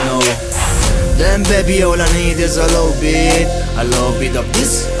let her know. Then baby all I need is a little bit of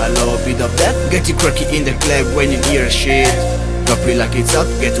this, a little bit of that. Get you cracky in the club when you hear shit. Drop it like it's hot,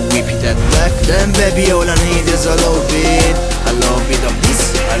 get whip it that back. Then baby all I need is a little bit of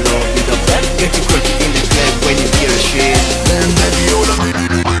this, a little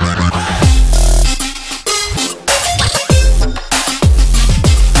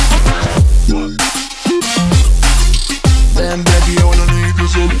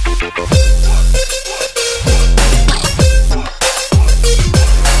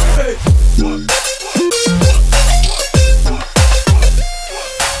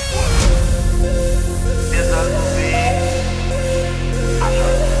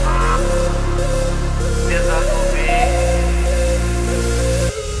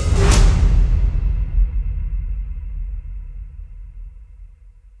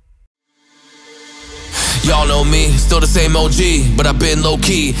Y'all know me, still the same OG, but I've been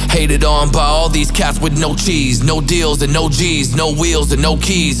low-key, hated on by all these cats with no cheese, no deals and no G's, no wheels and no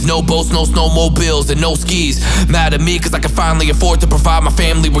keys, no boats, no snowmobiles and no skis. Mad at me cause I can finally afford to provide my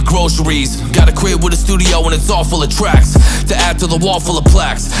family with groceries. Got a crib with a studio and it's all full of tracks, to add to the wall full of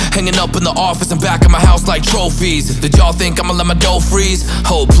plaques, hanging up in the office and back of my house like trophies. Did y'all think I'ma let my dough freeze?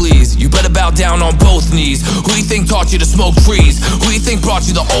 Oh please, you better bow down on both knees. Who you think taught you to smoke trees? Who you think brought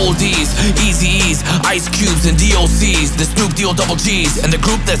you the oldies? Eazy-E's, Ice Cubes and DOCs, the Snoop Deal double G's, and the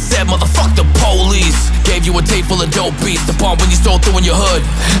group that said motherfuck the police. Gave you a tape full of dope beats to pump when you stole through in your hood,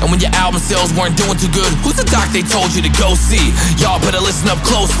 and when your album sales weren't doing too good. Who's the doc they told you to go see? Y'all better listen up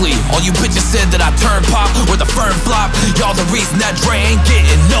closely. All you bitches said that I turn pop or the firm flop. Y'all the reason that Dre ain't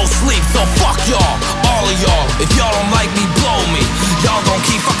getting no sleep. So fuck y'all, all of y'all. If y'all don't like me, blow me. Y'all gon'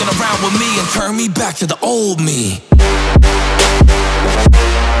 keep fucking around with me and turn me back to the old me.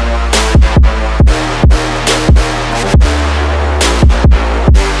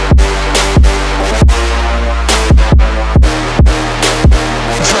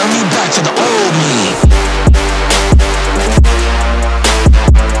 Turn me back to the old me.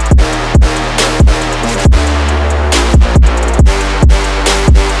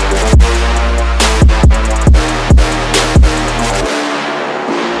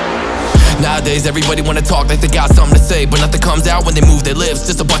 Nowadays everybody wanna talk like they got something to say, but nothing comes out when they move their lips.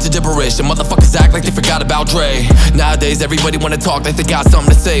 Just a bunch of gibberish, and motherfuckers act like they forgot about Dre. Nowadays everybody wanna talk like they got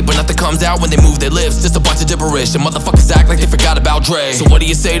something to say, but nothing comes out when they move their lips. Just a bunch of gibberish, and motherfuckers act like they forgot about Dre. So what do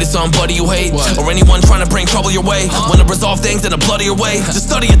you say to somebody you hate? What? Or anyone trying to bring trouble your way? Wanna resolve things in a bloodier way? Just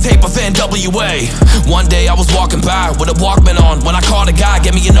study a tape of NWA. One day I was walking by with a Walkman on when I caught a guy,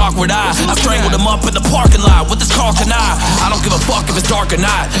 gave me an awkward eye. I strangled him up in the parking lot with this car canine. I don't give a fuck if it's dark or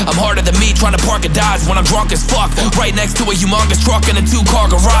not. I'm harder than me trying to park a Dodge when I'm drunk as fuck, right next to a humongous truck in a 2-car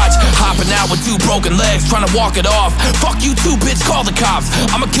garage. Hopping out with 2 broken legs, trying to walk it off. Fuck you too, bitch, call the cops.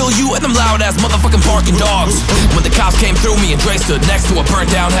 I'ma kill you and them loud ass motherfucking barking dogs. When the cops came through me and Dre stood next to a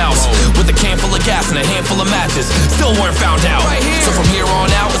burnt down house with a can full of gas and a handful of matches, still weren't found out. So from here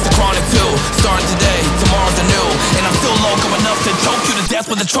on out it's the Chronic 2. Starting today, tomorrow's anew, and I'm still loco enough to choke you to death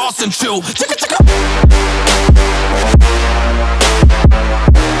with a Charleston chew. Chicka chicka.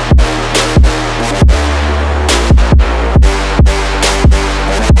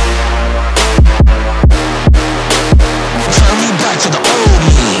 To the old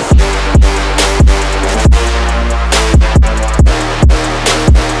me.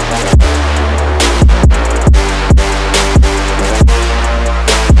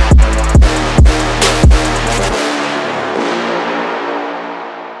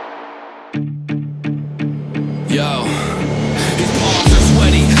 Yo, his palms are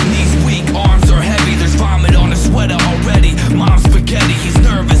sweaty, knees weak, arms are heavy. There's vomit on his sweater already. Mom's spaghetti, he's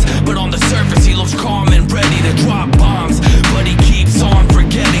nervous, but on the surface he looks calm and ready to drop bombs. But he keeps on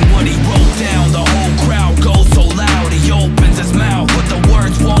forgetting what he wrote down. The whole crowd goes so loud, he opens his mouth, but the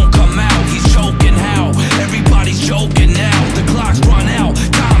words won't come out. He's choking how? Everybody's joking now. The clock's run out,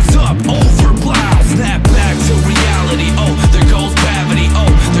 time's up, over, blow. Snap back to reality, oh, there goes gravity,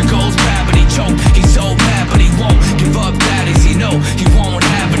 oh, there goes gravity. Choke, he's so mad but he won't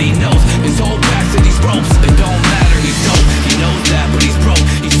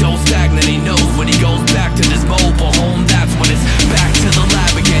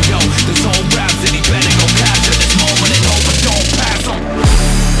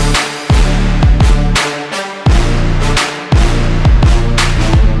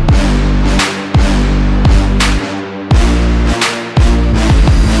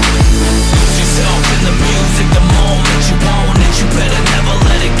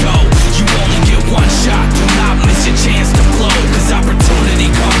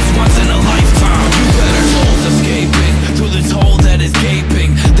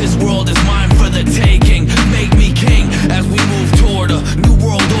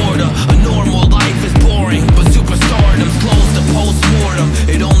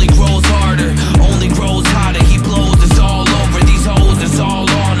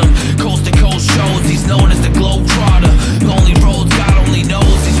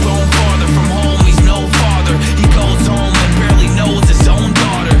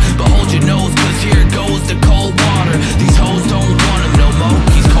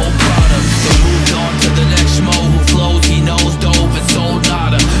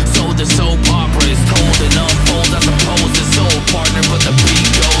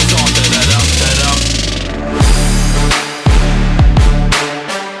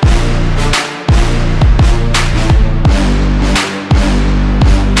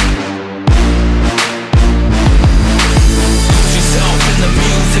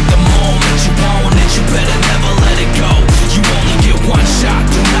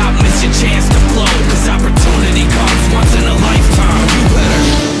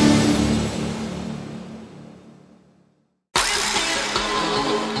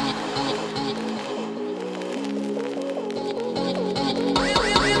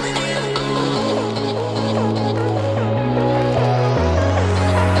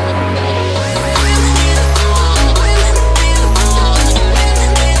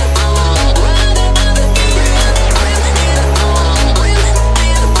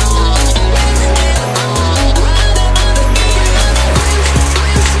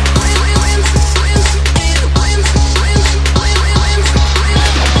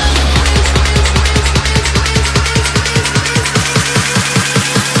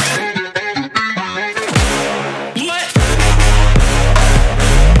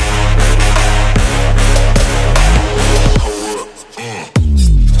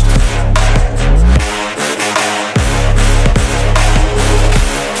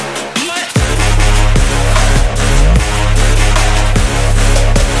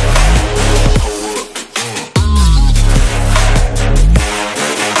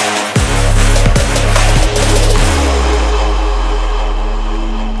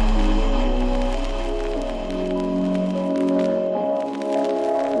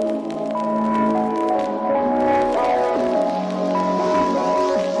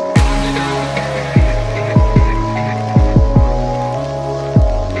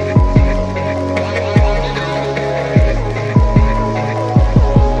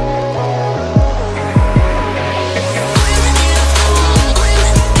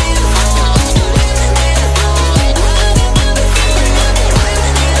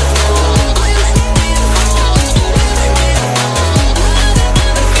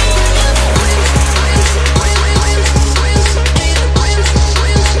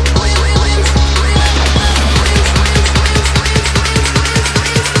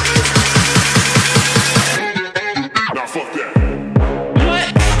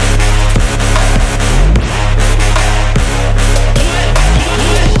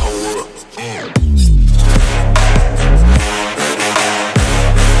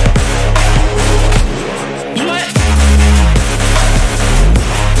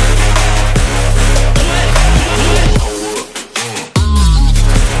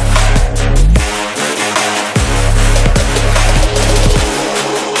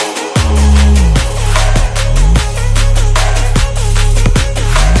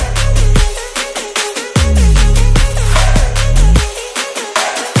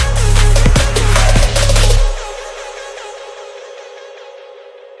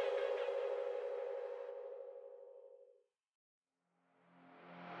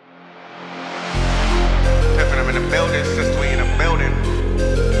building, sister, we in a building.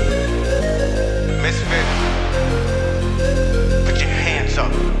 Misfit, put your hands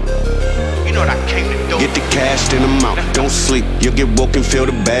up. You know what I came to do. Get the cash, then I'm out. Don't sleep. You'll get woke and fill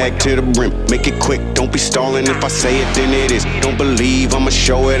the bag to the brim. Make it quick, don't be stalling. If I say it, then it is. Don't believe, I'ma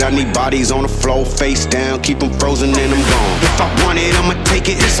show it. I need bodies on the floor, face down. Keep them frozen, then I'm gone. If I want it, I'ma take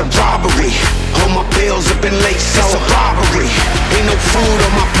it. It's a robbery. All my bills have been late, so it's a robbery. Ain't no food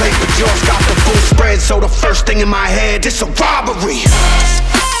on my plate, but yours got the full spread. So the first thing in my head, it's a robbery.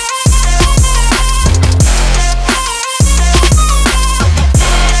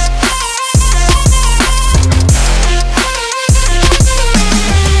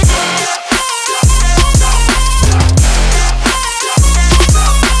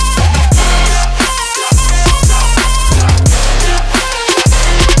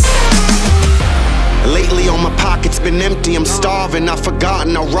 Been empty, I'm starving, I've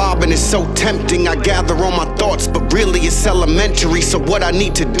forgotten how robbing is so tempting. I gather all my thoughts, but really it's elementary. So what I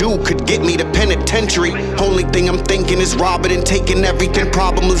need to do could get me to penitentiary. Only thing I'm thinking is robbing and taking everything.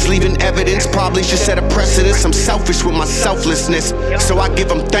 Problem is leaving evidence, probably should set a precedence. I'm selfish with my selflessness, so I give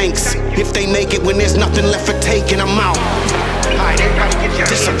them thanks. If they make it when there's nothing left for taking, I'm out.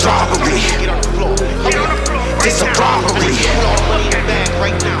 This a robbery. This a robbery.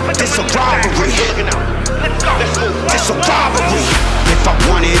 This a robbery. It's a robbery. If I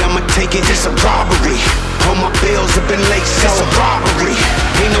want it, I'ma take it. It's a robbery. All my bills have been late, so it's a robbery.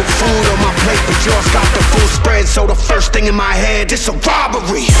 Ain't no food on my plate, but yours got the full spread. So the first thing in my head, it's a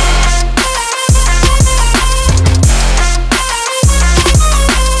robbery.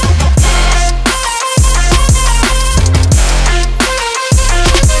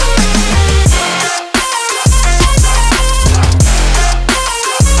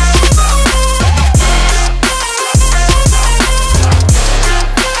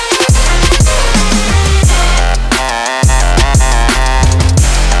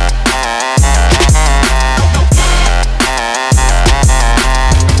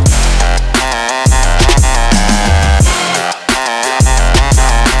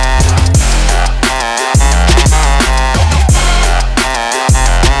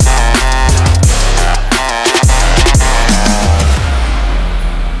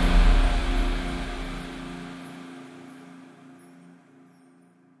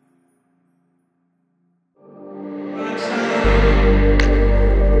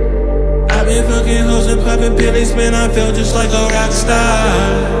 Man, I feel just like a rock star.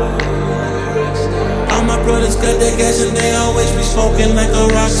 All my brothers got that gas and they always be smoking like a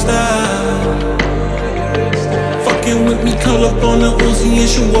rock star. Fucking with me, call up on the Uzi and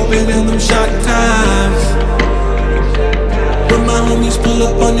shoot open in them shot ties. When my homies pull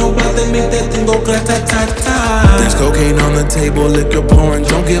up on your block, they make that thing go grata-ta-ta. There's cocaine on the table, liquor pouring,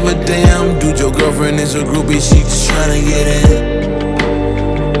 don't give a damn. Dude, your girlfriend is a groupie, she just tryna get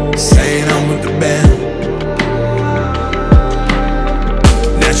in. Saying I'm with the band.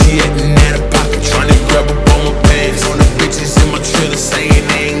 She acting out of pocket, tryna grab up on my pants. On the bitches in my trailer saying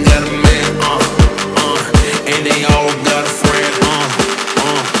they ain't got a man, and they all got a friend,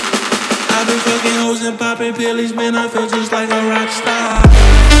 I've been fucking hoes and popping pillies, man, I feel just like a rock star.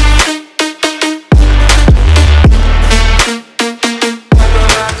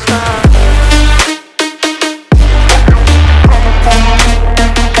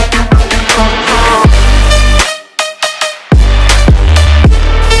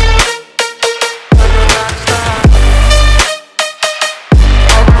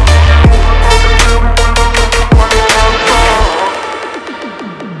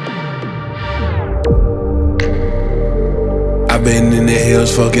 Been in the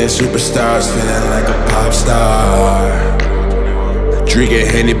hills, fucking superstars, feeling like a pop star. Drinking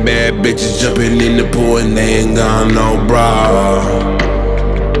Henny, bad bitches jumping in the pool and they ain't got no bra.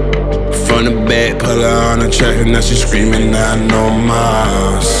 From the back, put her on the track and now she screaming, I know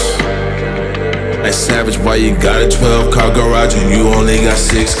Mars. Like Savage, why you got a 12-car garage and you only got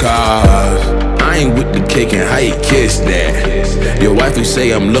 6 cars? I ain't with the cake and how you kiss that. Your wife, you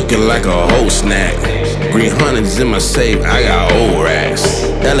say I'm looking like a whole snack. Green hundreds in my safe, I got old racks.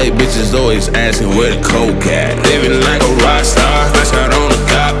 LA bitches always asking where the coke at. Living like a rock star, smash out on a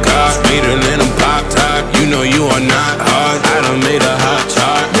cop car. Sweeter than a pop top, you know you are not hard. I done made a hot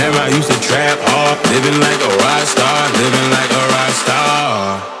chart, never I used to trap hard. Living like a rock star, living like a rock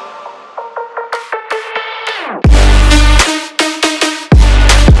star.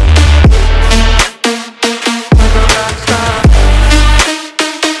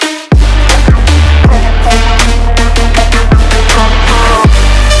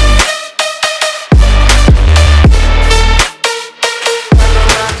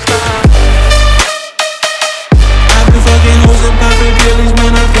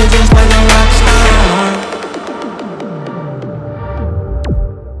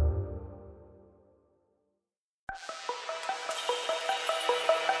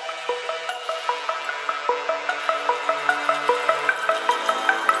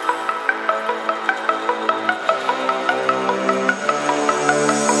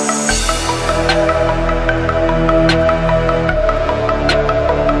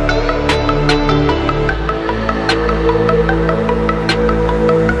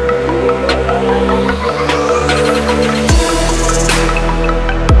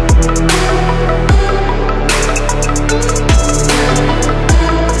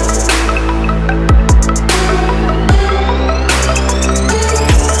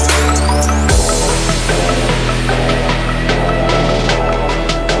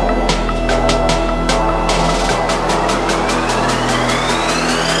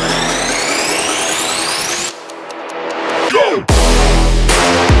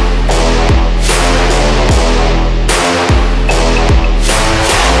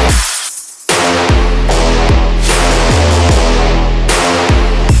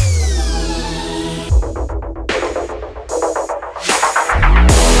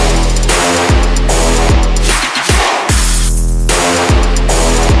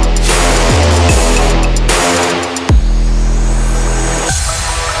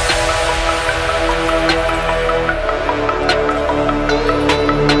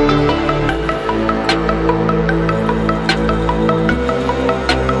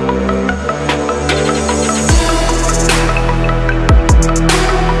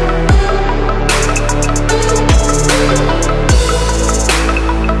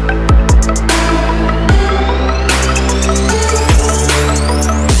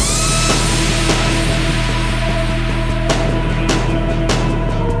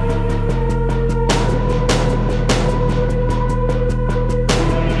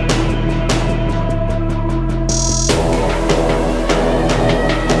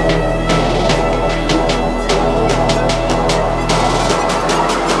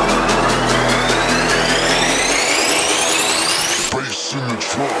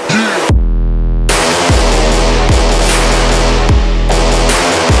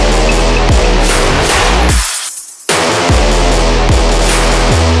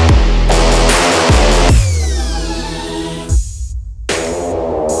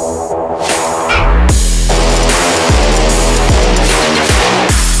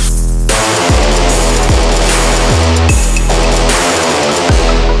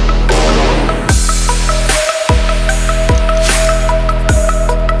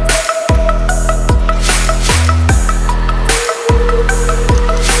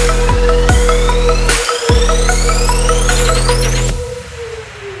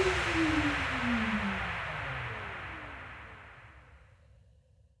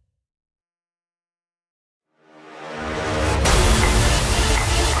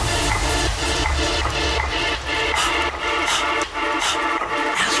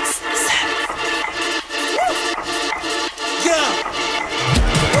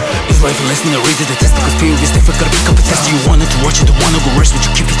 listen to read the test because fear is difficult to pick up a test. Do you wanna to rush, you don't wanna go rest? Would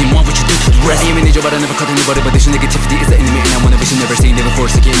you keep it in one, what you do to the rest? I am in a job but I never cut anybody, but this negativity is the enemy. And I wanna vision, never seen, never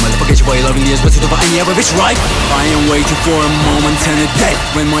force again. My life, I get you by 11 years, but you don't find any other bitch, right? I am waiting for a moment and a day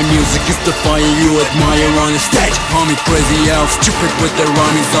when my music is the fire you admire on the stage. Call me crazy elf, stupid with the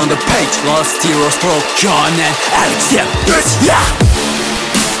rhymes on the page. Lost heroes, broke John and Alex, yeah, bitch, yeah!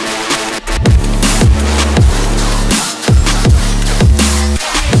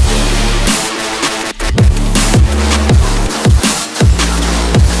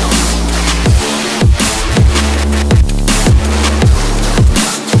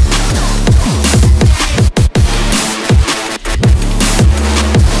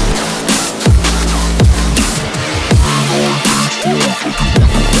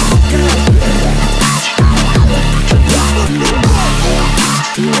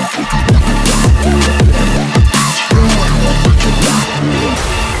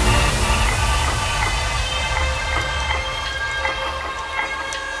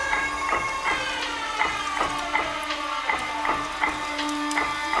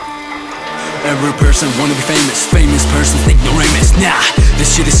 Every person wanna be famous. Famous persons ignoramus. Nah,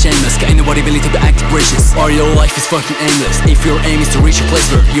 this shit is shameless. Got anybody willing to be active gracious? Or your life is fucking aimless. If your aim is to reach a place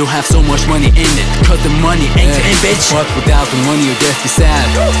where you have so much money in it, cause the money ain't the aim, bitch. But without the money you're death be sad.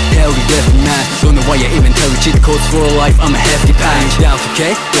 Hell, you death be mad. Don't know why I even tell you cheat codes for life. I'm a hefty package. Doubt,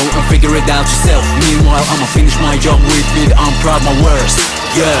 okay? Go and figure it out yourself. Meanwhile, I'ma finish my job with it. I'm proud my worst.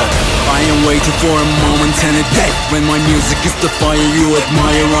 Yeah, I am waiting for a moment and a day when my music is the fire you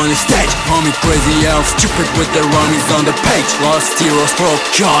admire on the stage. Call me crazy elf, stupid with the rhymes on the page. Lost heroes, broke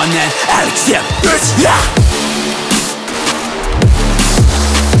John and Alex, yeah, bitch, yeah!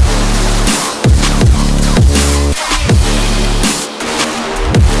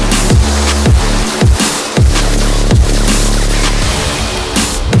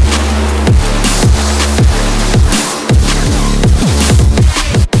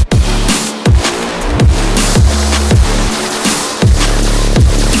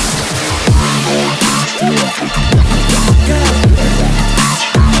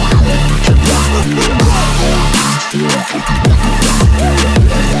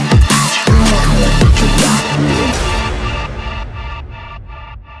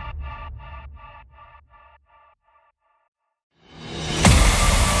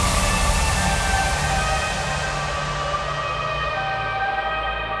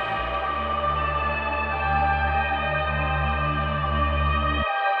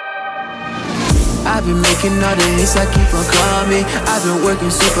 I've been making all the hits, I keep on coming. I've been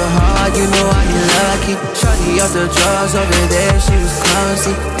working super hard, you know I ain't lucky. Shawty off the drugs over there, she was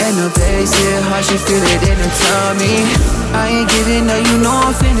clumsy. And the bass hit hard, she feel it in her tummy. I ain't giving up, you know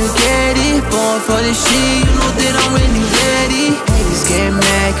I'm finna get it. Born for this shit, you know that I'm really ready. Haters get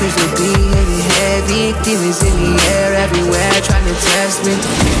mad cause the beat hitting heavy. Demons in the air everywhere trying to test me.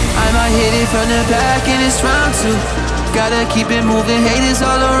 I might hit it from the back and it's round two. Gotta keep it moving, haters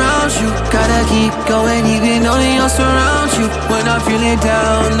all around you. Gotta keep going even though they all surround you. When I'm feeling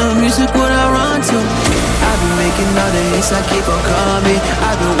down, the music what I run to. I've been making all the hits, I keep on coming.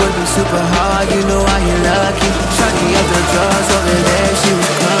 I've been working super hard, you know I ain't lucky. Shawty up the drugs over there, she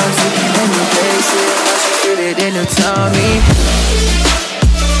was clumsy. And the bass hit, how she feel it in her tummy.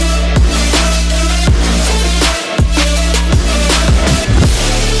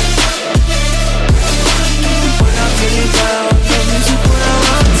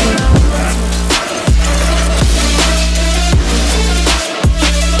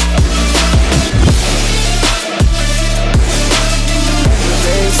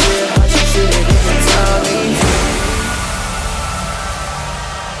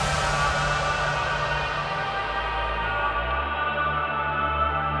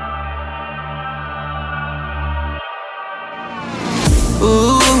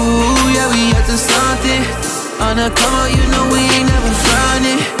 On the come out, you know we ain't never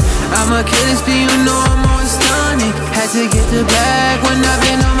frontin'. I'm a killer speed, you know I'm always stunning. Had to get the bag when I've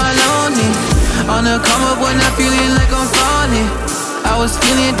been on my lonely. On the come up when I'm feeling like I'm falling. I was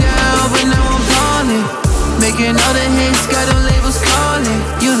feeling down, but now I'm falling. Making all the hits, got the labels calling.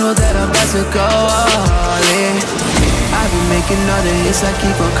 You know that I'm about to go all in. I've been making all the hits, I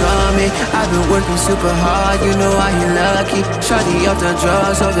keep on coming. I've been working super hard, you know I ain't lucky. Shawty off the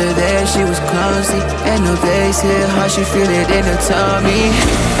drugs over there, she was clumsy. And the bass hit hard, she feel it in her tummy.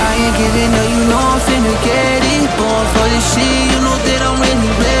 I ain't giving up, you know I'm finna get it. Born for this shit, you know that I'm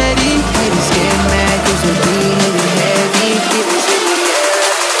really ready. Haters get mad cause the beat hitting heavy. Demons in the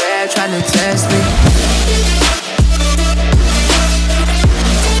air, trying to test me.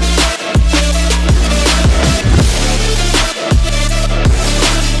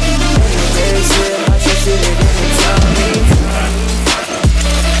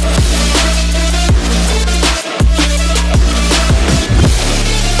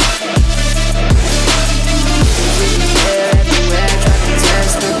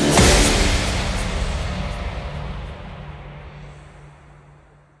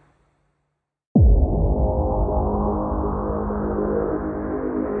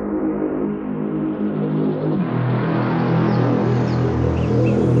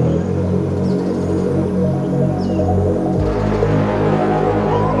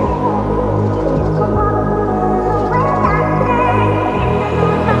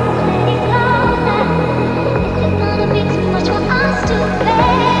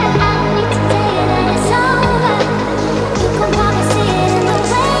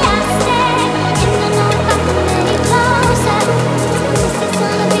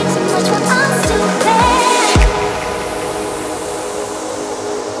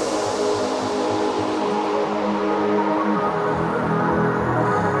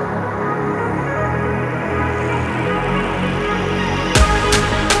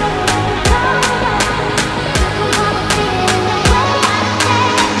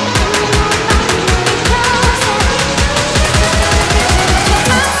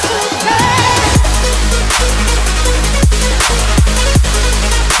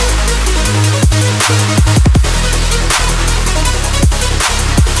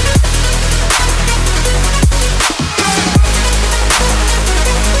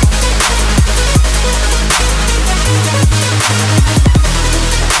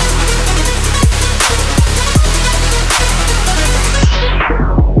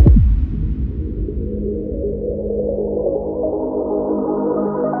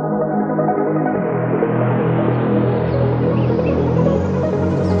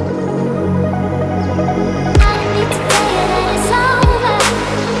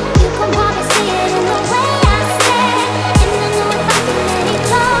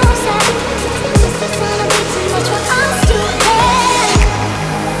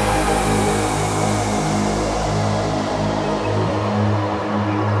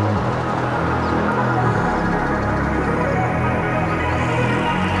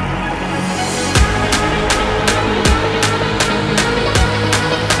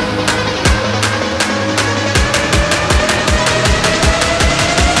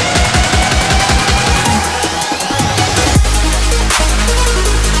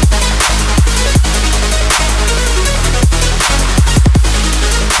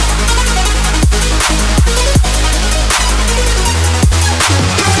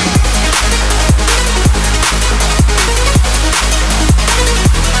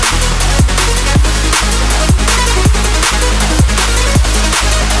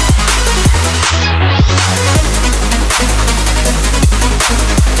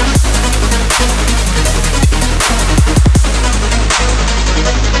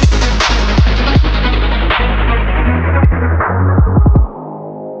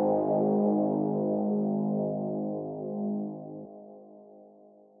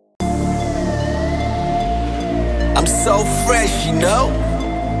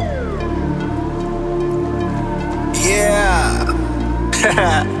 Yeah.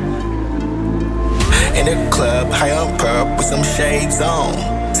 In the club, high on perp with some shades on.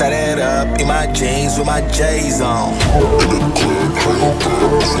 Tie that up in my jeans with my J's on. In the club, high on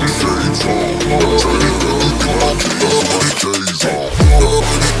perp with some shades on. Tie that up in my jeans with my J's on.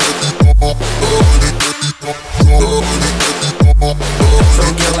 So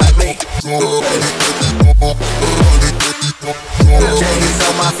get like me. J's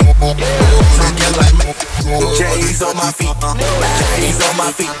on my feet. So get like me. J's on my feet. J's on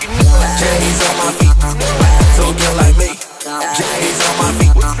my feet. J's on my feet. So get like me. J's on my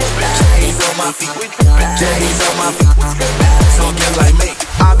feet. J's on my feet. J's on my feet. So get like me.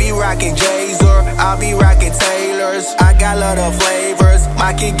 I be rocking J's or I be rocking Taylors. I got a lot of flavors.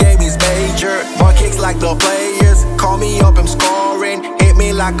 My kick game is major. More kicks like the players. Call me up, I'm scoring. Hit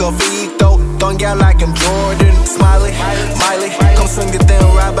me like a Vito. Don't get like I'm Jordan. Smiley, Miley, come swing the thing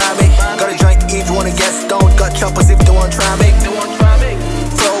right by me. Gotta drink each one and get stoned. Got choppers if they want try me.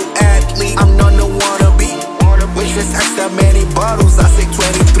 Pro athlete, I'm none to wanna be. Wish this extra many bottles, I say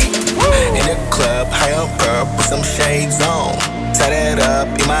 23. In the club, high on perp with some shades on. Tie that up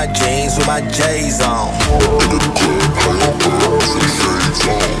in my jeans with my J's on. In the club, high on perp with some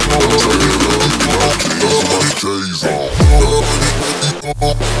shades on. Tie that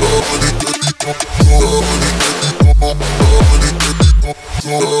up in my jeans with my J's on.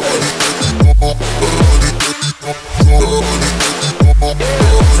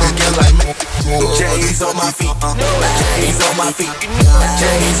 So get like me. J's on my feet. J's on my feet.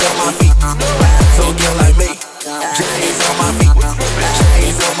 J's on my feet. So get like me. J's on my feet.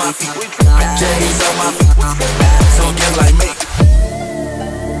 J's on my feet. J's on my feet. So get like me.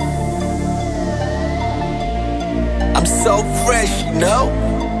 I'm so fresh, you know?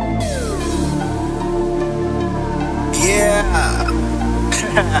 Yeah.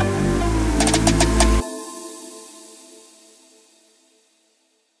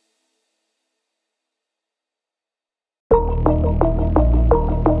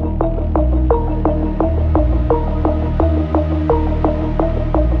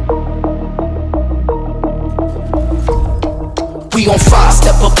 We on fire,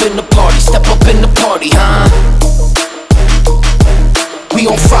 step up in the party, step up in the party, huh? We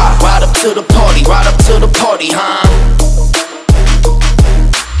on fire, ride up to the party, ride up to the party, huh?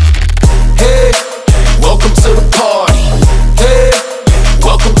 Hey, welcome to the party. Hey,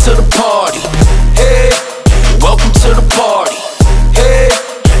 welcome to the party. Hey, welcome to the party. Hey,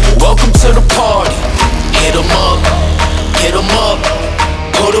 welcome to the party. Hit 'em up,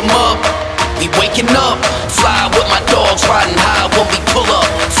 put 'em up. We waking up, fly with my dogs, riding high when we pull up.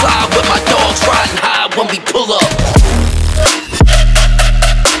 Fly with my dogs, riding high when we pull up.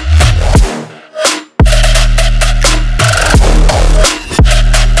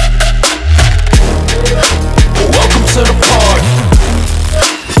 Welcome to the party.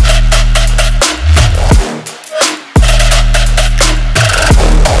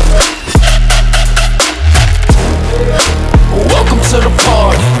 Welcome to the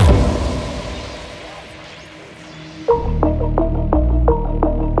party.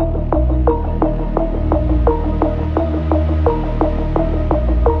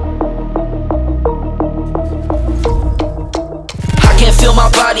 Feel my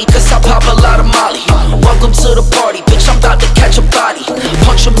body, cause I pop a lot of molly. Welcome to the party, bitch, I'm about to catch a body.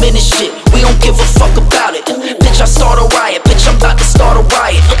 Punch him in his shit, we don't give a fuck about it. Bitch, I start a riot, bitch, I'm about to start a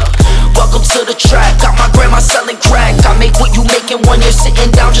riot. Welcome to the track, got my grandma selling crack. I make what you making when you're sitting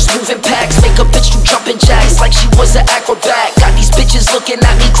down just moving packs. Make a bitch do jumping jacks like she was an acrobat. Got these bitches looking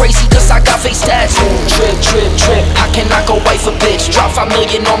at me crazy cause I got face tats. Trip, trip, trip, how can I go wife a bitch? Drop 5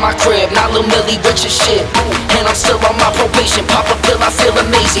 million on my crib, not Lil Millie rich as shit. And I'm still on my probation, pop a pill, I feel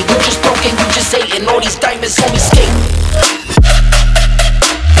amazing. You just broken, you just hating. All these diamonds on me skating.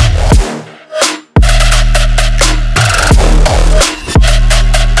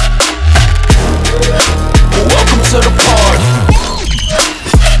 Welcome to the party.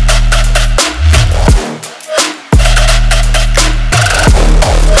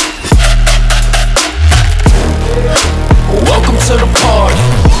 Welcome to the party.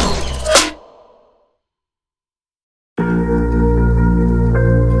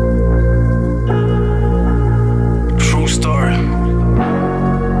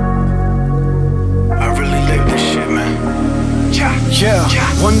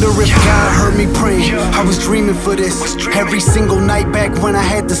 Wonder if God heard me praying. I was dreaming for this every single night back when I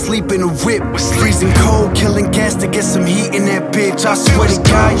had to sleep in a whip. Freezing cold, killing gas to get some heat in that bitch. I swear to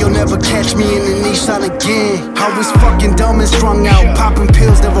God, you'll never catch me in the Nissan again. I was fucking dumb and strung out, popping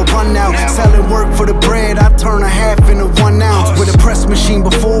pills never run out. Selling work for the bread, I turn a half into 1 ounce. With a press machine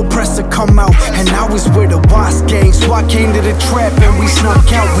before press to come out. And I was where the boss gang I came to the trap and we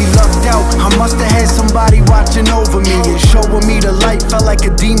snuck out, we lucked out. I must've had somebody watching over me and showing me the light. Felt like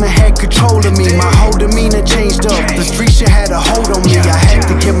a demon had control of me. My whole demeanor changed up. The street shit had a hold on me. I had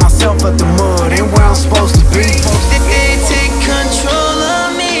to get myself out the mud and where I'm supposed to be. They take control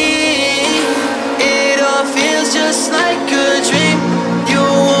of me. It all feels just like a dream. You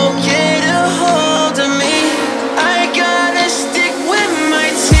won't get a hold of me. I gotta stick with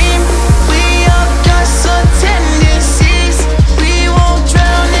my team. We all got some tendencies. We won't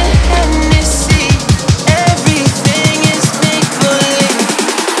drown in Hennessy. Everything is make-believe.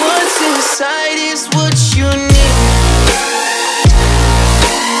 What's inside is what you need.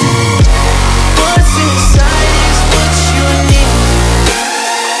 What's inside is what you need.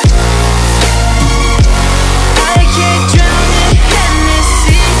 I can't drown in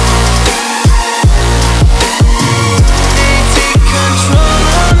Hennessy. They take control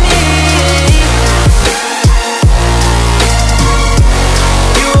of me.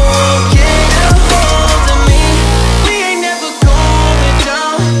 You won't get a hold of me. We ain't never going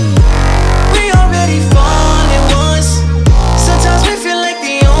down. We already falling once. Sometimes we feel like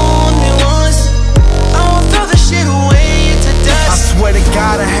the only ones. I won't throw the shit away into I dust. swear to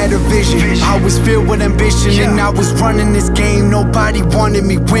God I had a vision. I was filled with ambition and I was running this game. Nobody wanted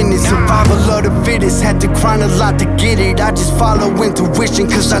me winning. Survival of the fittest. Had to grind a lot to get it. I just follow intuition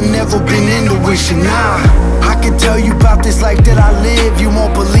cause I never been into wishing. Nah, I can tell you about this life that I live. You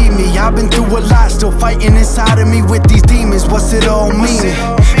won't believe me. I've been through a lot. Still fighting inside of me with these demons. What's it all mean?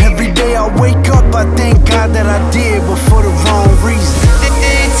 Every day I wake up I thank God that I did, but for the wrong reason.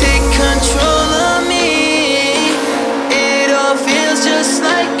 They take control of me. It all feels just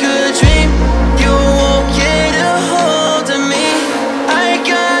like a dream. You won't get a hold of me. I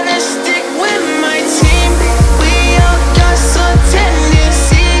gotta stick with my team. We all got some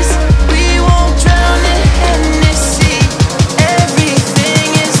tendencies. We won't drown in Hennessy. Everything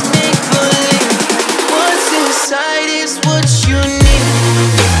is make-believe. What's inside is what you need.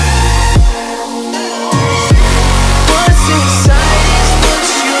 What's inside is what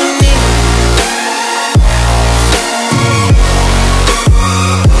you need.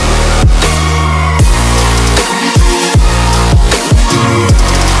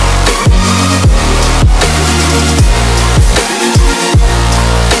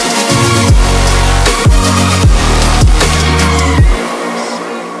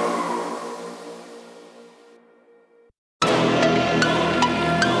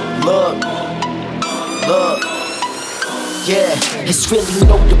 Look, yeah, it's really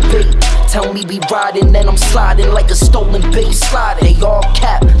no debate. Tell me we riding and I'm sliding like a stolen base. Sliding, they all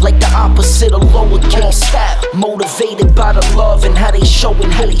cap like the opposite of lowercase. Motivated by the love and how they showing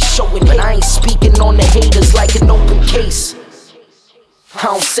hate. But I ain't speaking on the haters like an open case. I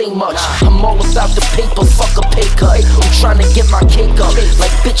don't say much, I'm all about the paper, fuck a pay cut. I'm trying to get my cake up,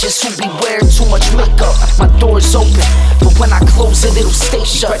 like bitches who be wearing too much makeup. My door's open, but when I close it, it'll stay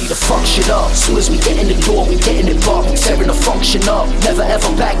shut. Ready to fuck shit up, soon as we get in the door, we getting it up. Tearing the function up, never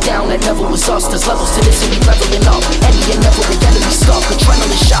ever back down, that never was us. There's levels to this and we leveling up. Any and never with enemy stuck,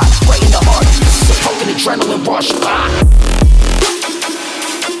 adrenaline shot, right in the heart. This is a fucking adrenaline rush.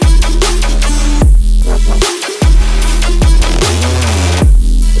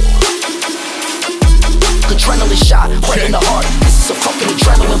 Adrenaline shot, right in the heart. This is a fucking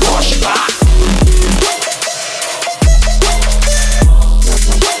adrenaline rush.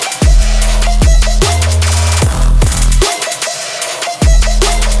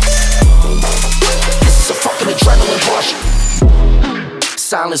 This is a fucking adrenaline rush.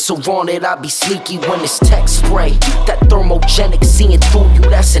 Silence so on it, I be sneaky when it's text spray. That thermogenic seeing through you,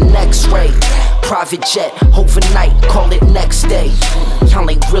 that's an x-ray. Private jet, overnight, call it next day. Y'all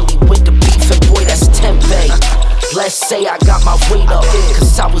ain't really with the beef and boy, that's tempeh. Let's say I got my weight up,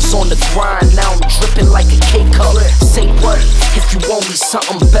 cause I was on the grind, now I'm dripping like a K-cup. Say what? If you owe me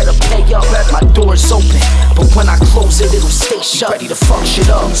something, better pay up. My door's open, but when I close it, it'll stay shut. Ready to fuck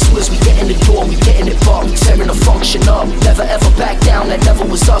shit up, soon as we get in the door, we getting it up. Tearing the function up, never ever back down, that never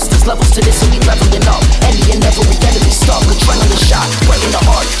was us. There's levels to this and we leveling up. Any and never we enemy stuck, adrenaline shot, right in the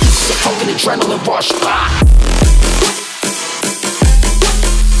heart. This is a fucking adrenaline rush.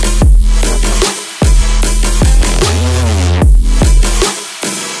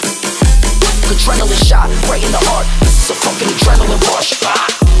 Adrenaline shot, right in the heart. This is a fucking adrenaline rush.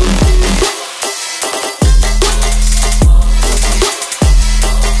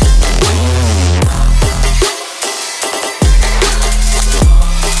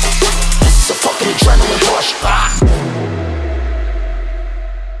 This is a fucking adrenaline rush.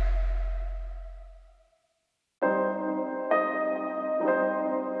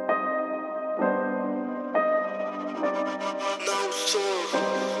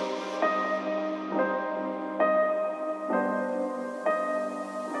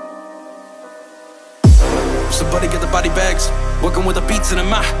 Somebody get the body bags, working with the beats in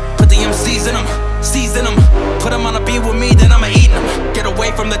them. Put the MCs in them, season them. Put them on a beat with me, then I'ma eat them. Get away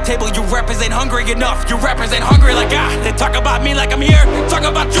from the table, you rappers ain't hungry enough. You rappers ain't hungry like they talk about me like I'm here, talk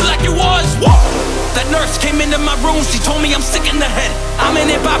about you like you was. Whoa. That nurse came into my room, she told me I'm sick in the head. I'm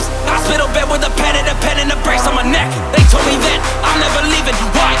in hip-hop's hospital bed with a pen and a brace on my neck. They told me that I'm never leaving.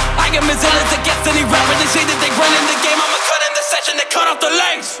 Why? I am as ill as it gets any rapper. They say that they run in the game, I'ma cut in the session, they cut off the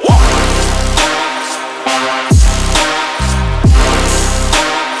legs. Whoa.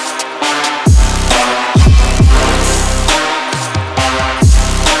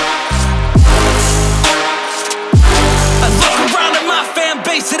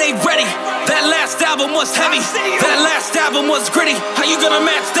 It ain't ready. That last album was heavy. That last album was gritty. How you gonna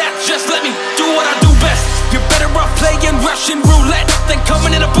match that? Just let me do what I do best. You're better off playing Russian roulette than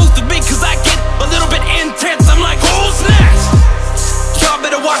coming in a booth with me, cause I get a little bit intense. I'm like, who's next? Y'all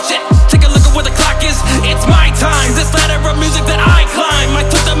better watch it. Take a look at where the clock is. It's my time. This ladder of music that I climb. I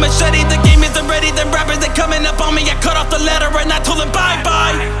took the machete. The game isn't ready. Them rappers, they coming up on me. I cut off the ladder and I told them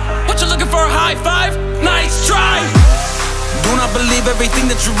bye-bye. What you looking for? A high five? Nice try. Do not believe everything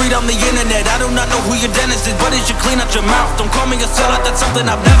that you read on the internet. I do not know who your dentist is, but you should clean out your mouth. Don't call me a sellout, that's something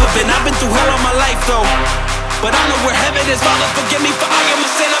I've never been. I've been through hell all my life though, but I know where heaven is. Father, forgive me for I am a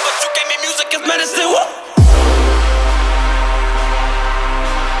sinner, but you gave me music as medicine. Woo!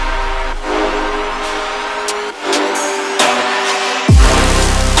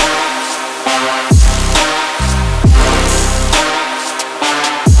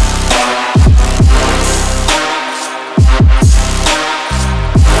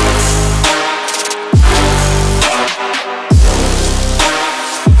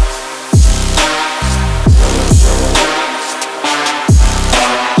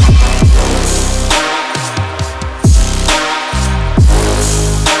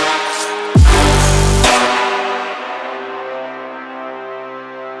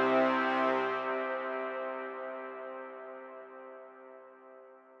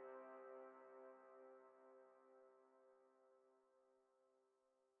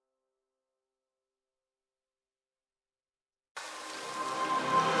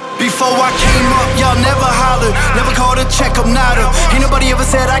 Before I came up, y'all never hollered, never called to check up, nada. Ain't nobody ever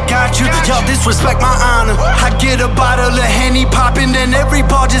said I got you, y'all disrespect my honor. I get a bottle of Henny poppin', then every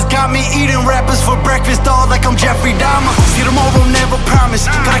bar just got me eating rappers for breakfast, all like I'm Jeffrey Dahmer. See, tomorrow never promise,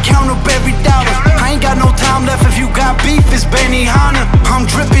 gotta count up every dollar. I ain't got no time left, if you got beef, it's Benni. I'm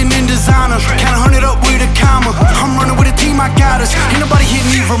dripping in designer, count 100 up with a comma. I'm running with a team, I got us, ain't nobody hit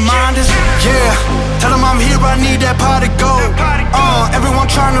me reminders. Yeah, tell them I'm here, I need that pot of gold. Everyone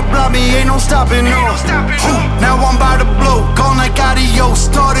trying to block me, ain't no stopping, no. Now I'm by the blow, gone like Adios.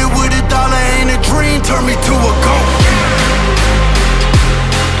 Started with $1 and a dream, turned me to a goat.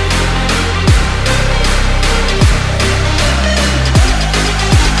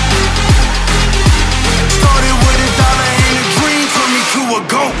 Started with $1 and a dream, turned me to a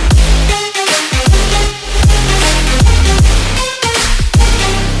goat.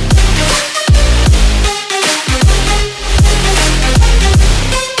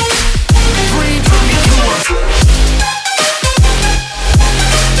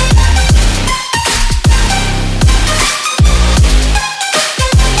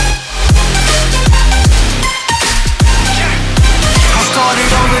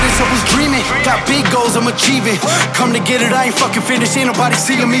 I'm achieving, come to get it, I ain't fucking finished. Ain't nobody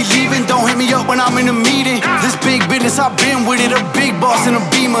seeing me leaving. Don't hit me up when I'm in a meeting. This big business, I've been with it. A big boss in a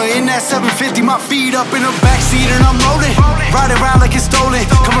Beamer. In that 750, my feet up in the backseat and I'm rolling. Riding around like it's stolen.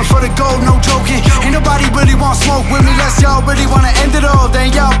 Coming for the gold, no joking. Ain't nobody really want smoke with me. Unless y'all really wanna end it all,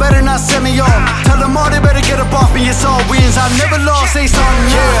 then y'all better not send me off. Tell them all they better get up off me. It's all wins, I never lost. Say something,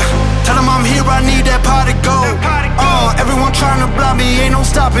 yeah. Tell them I'm here, I need that pot of gold. Everyone trying to block me, ain't no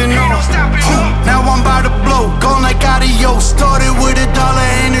stopping, no. Now I'm by the blow, gone like Adios. Started with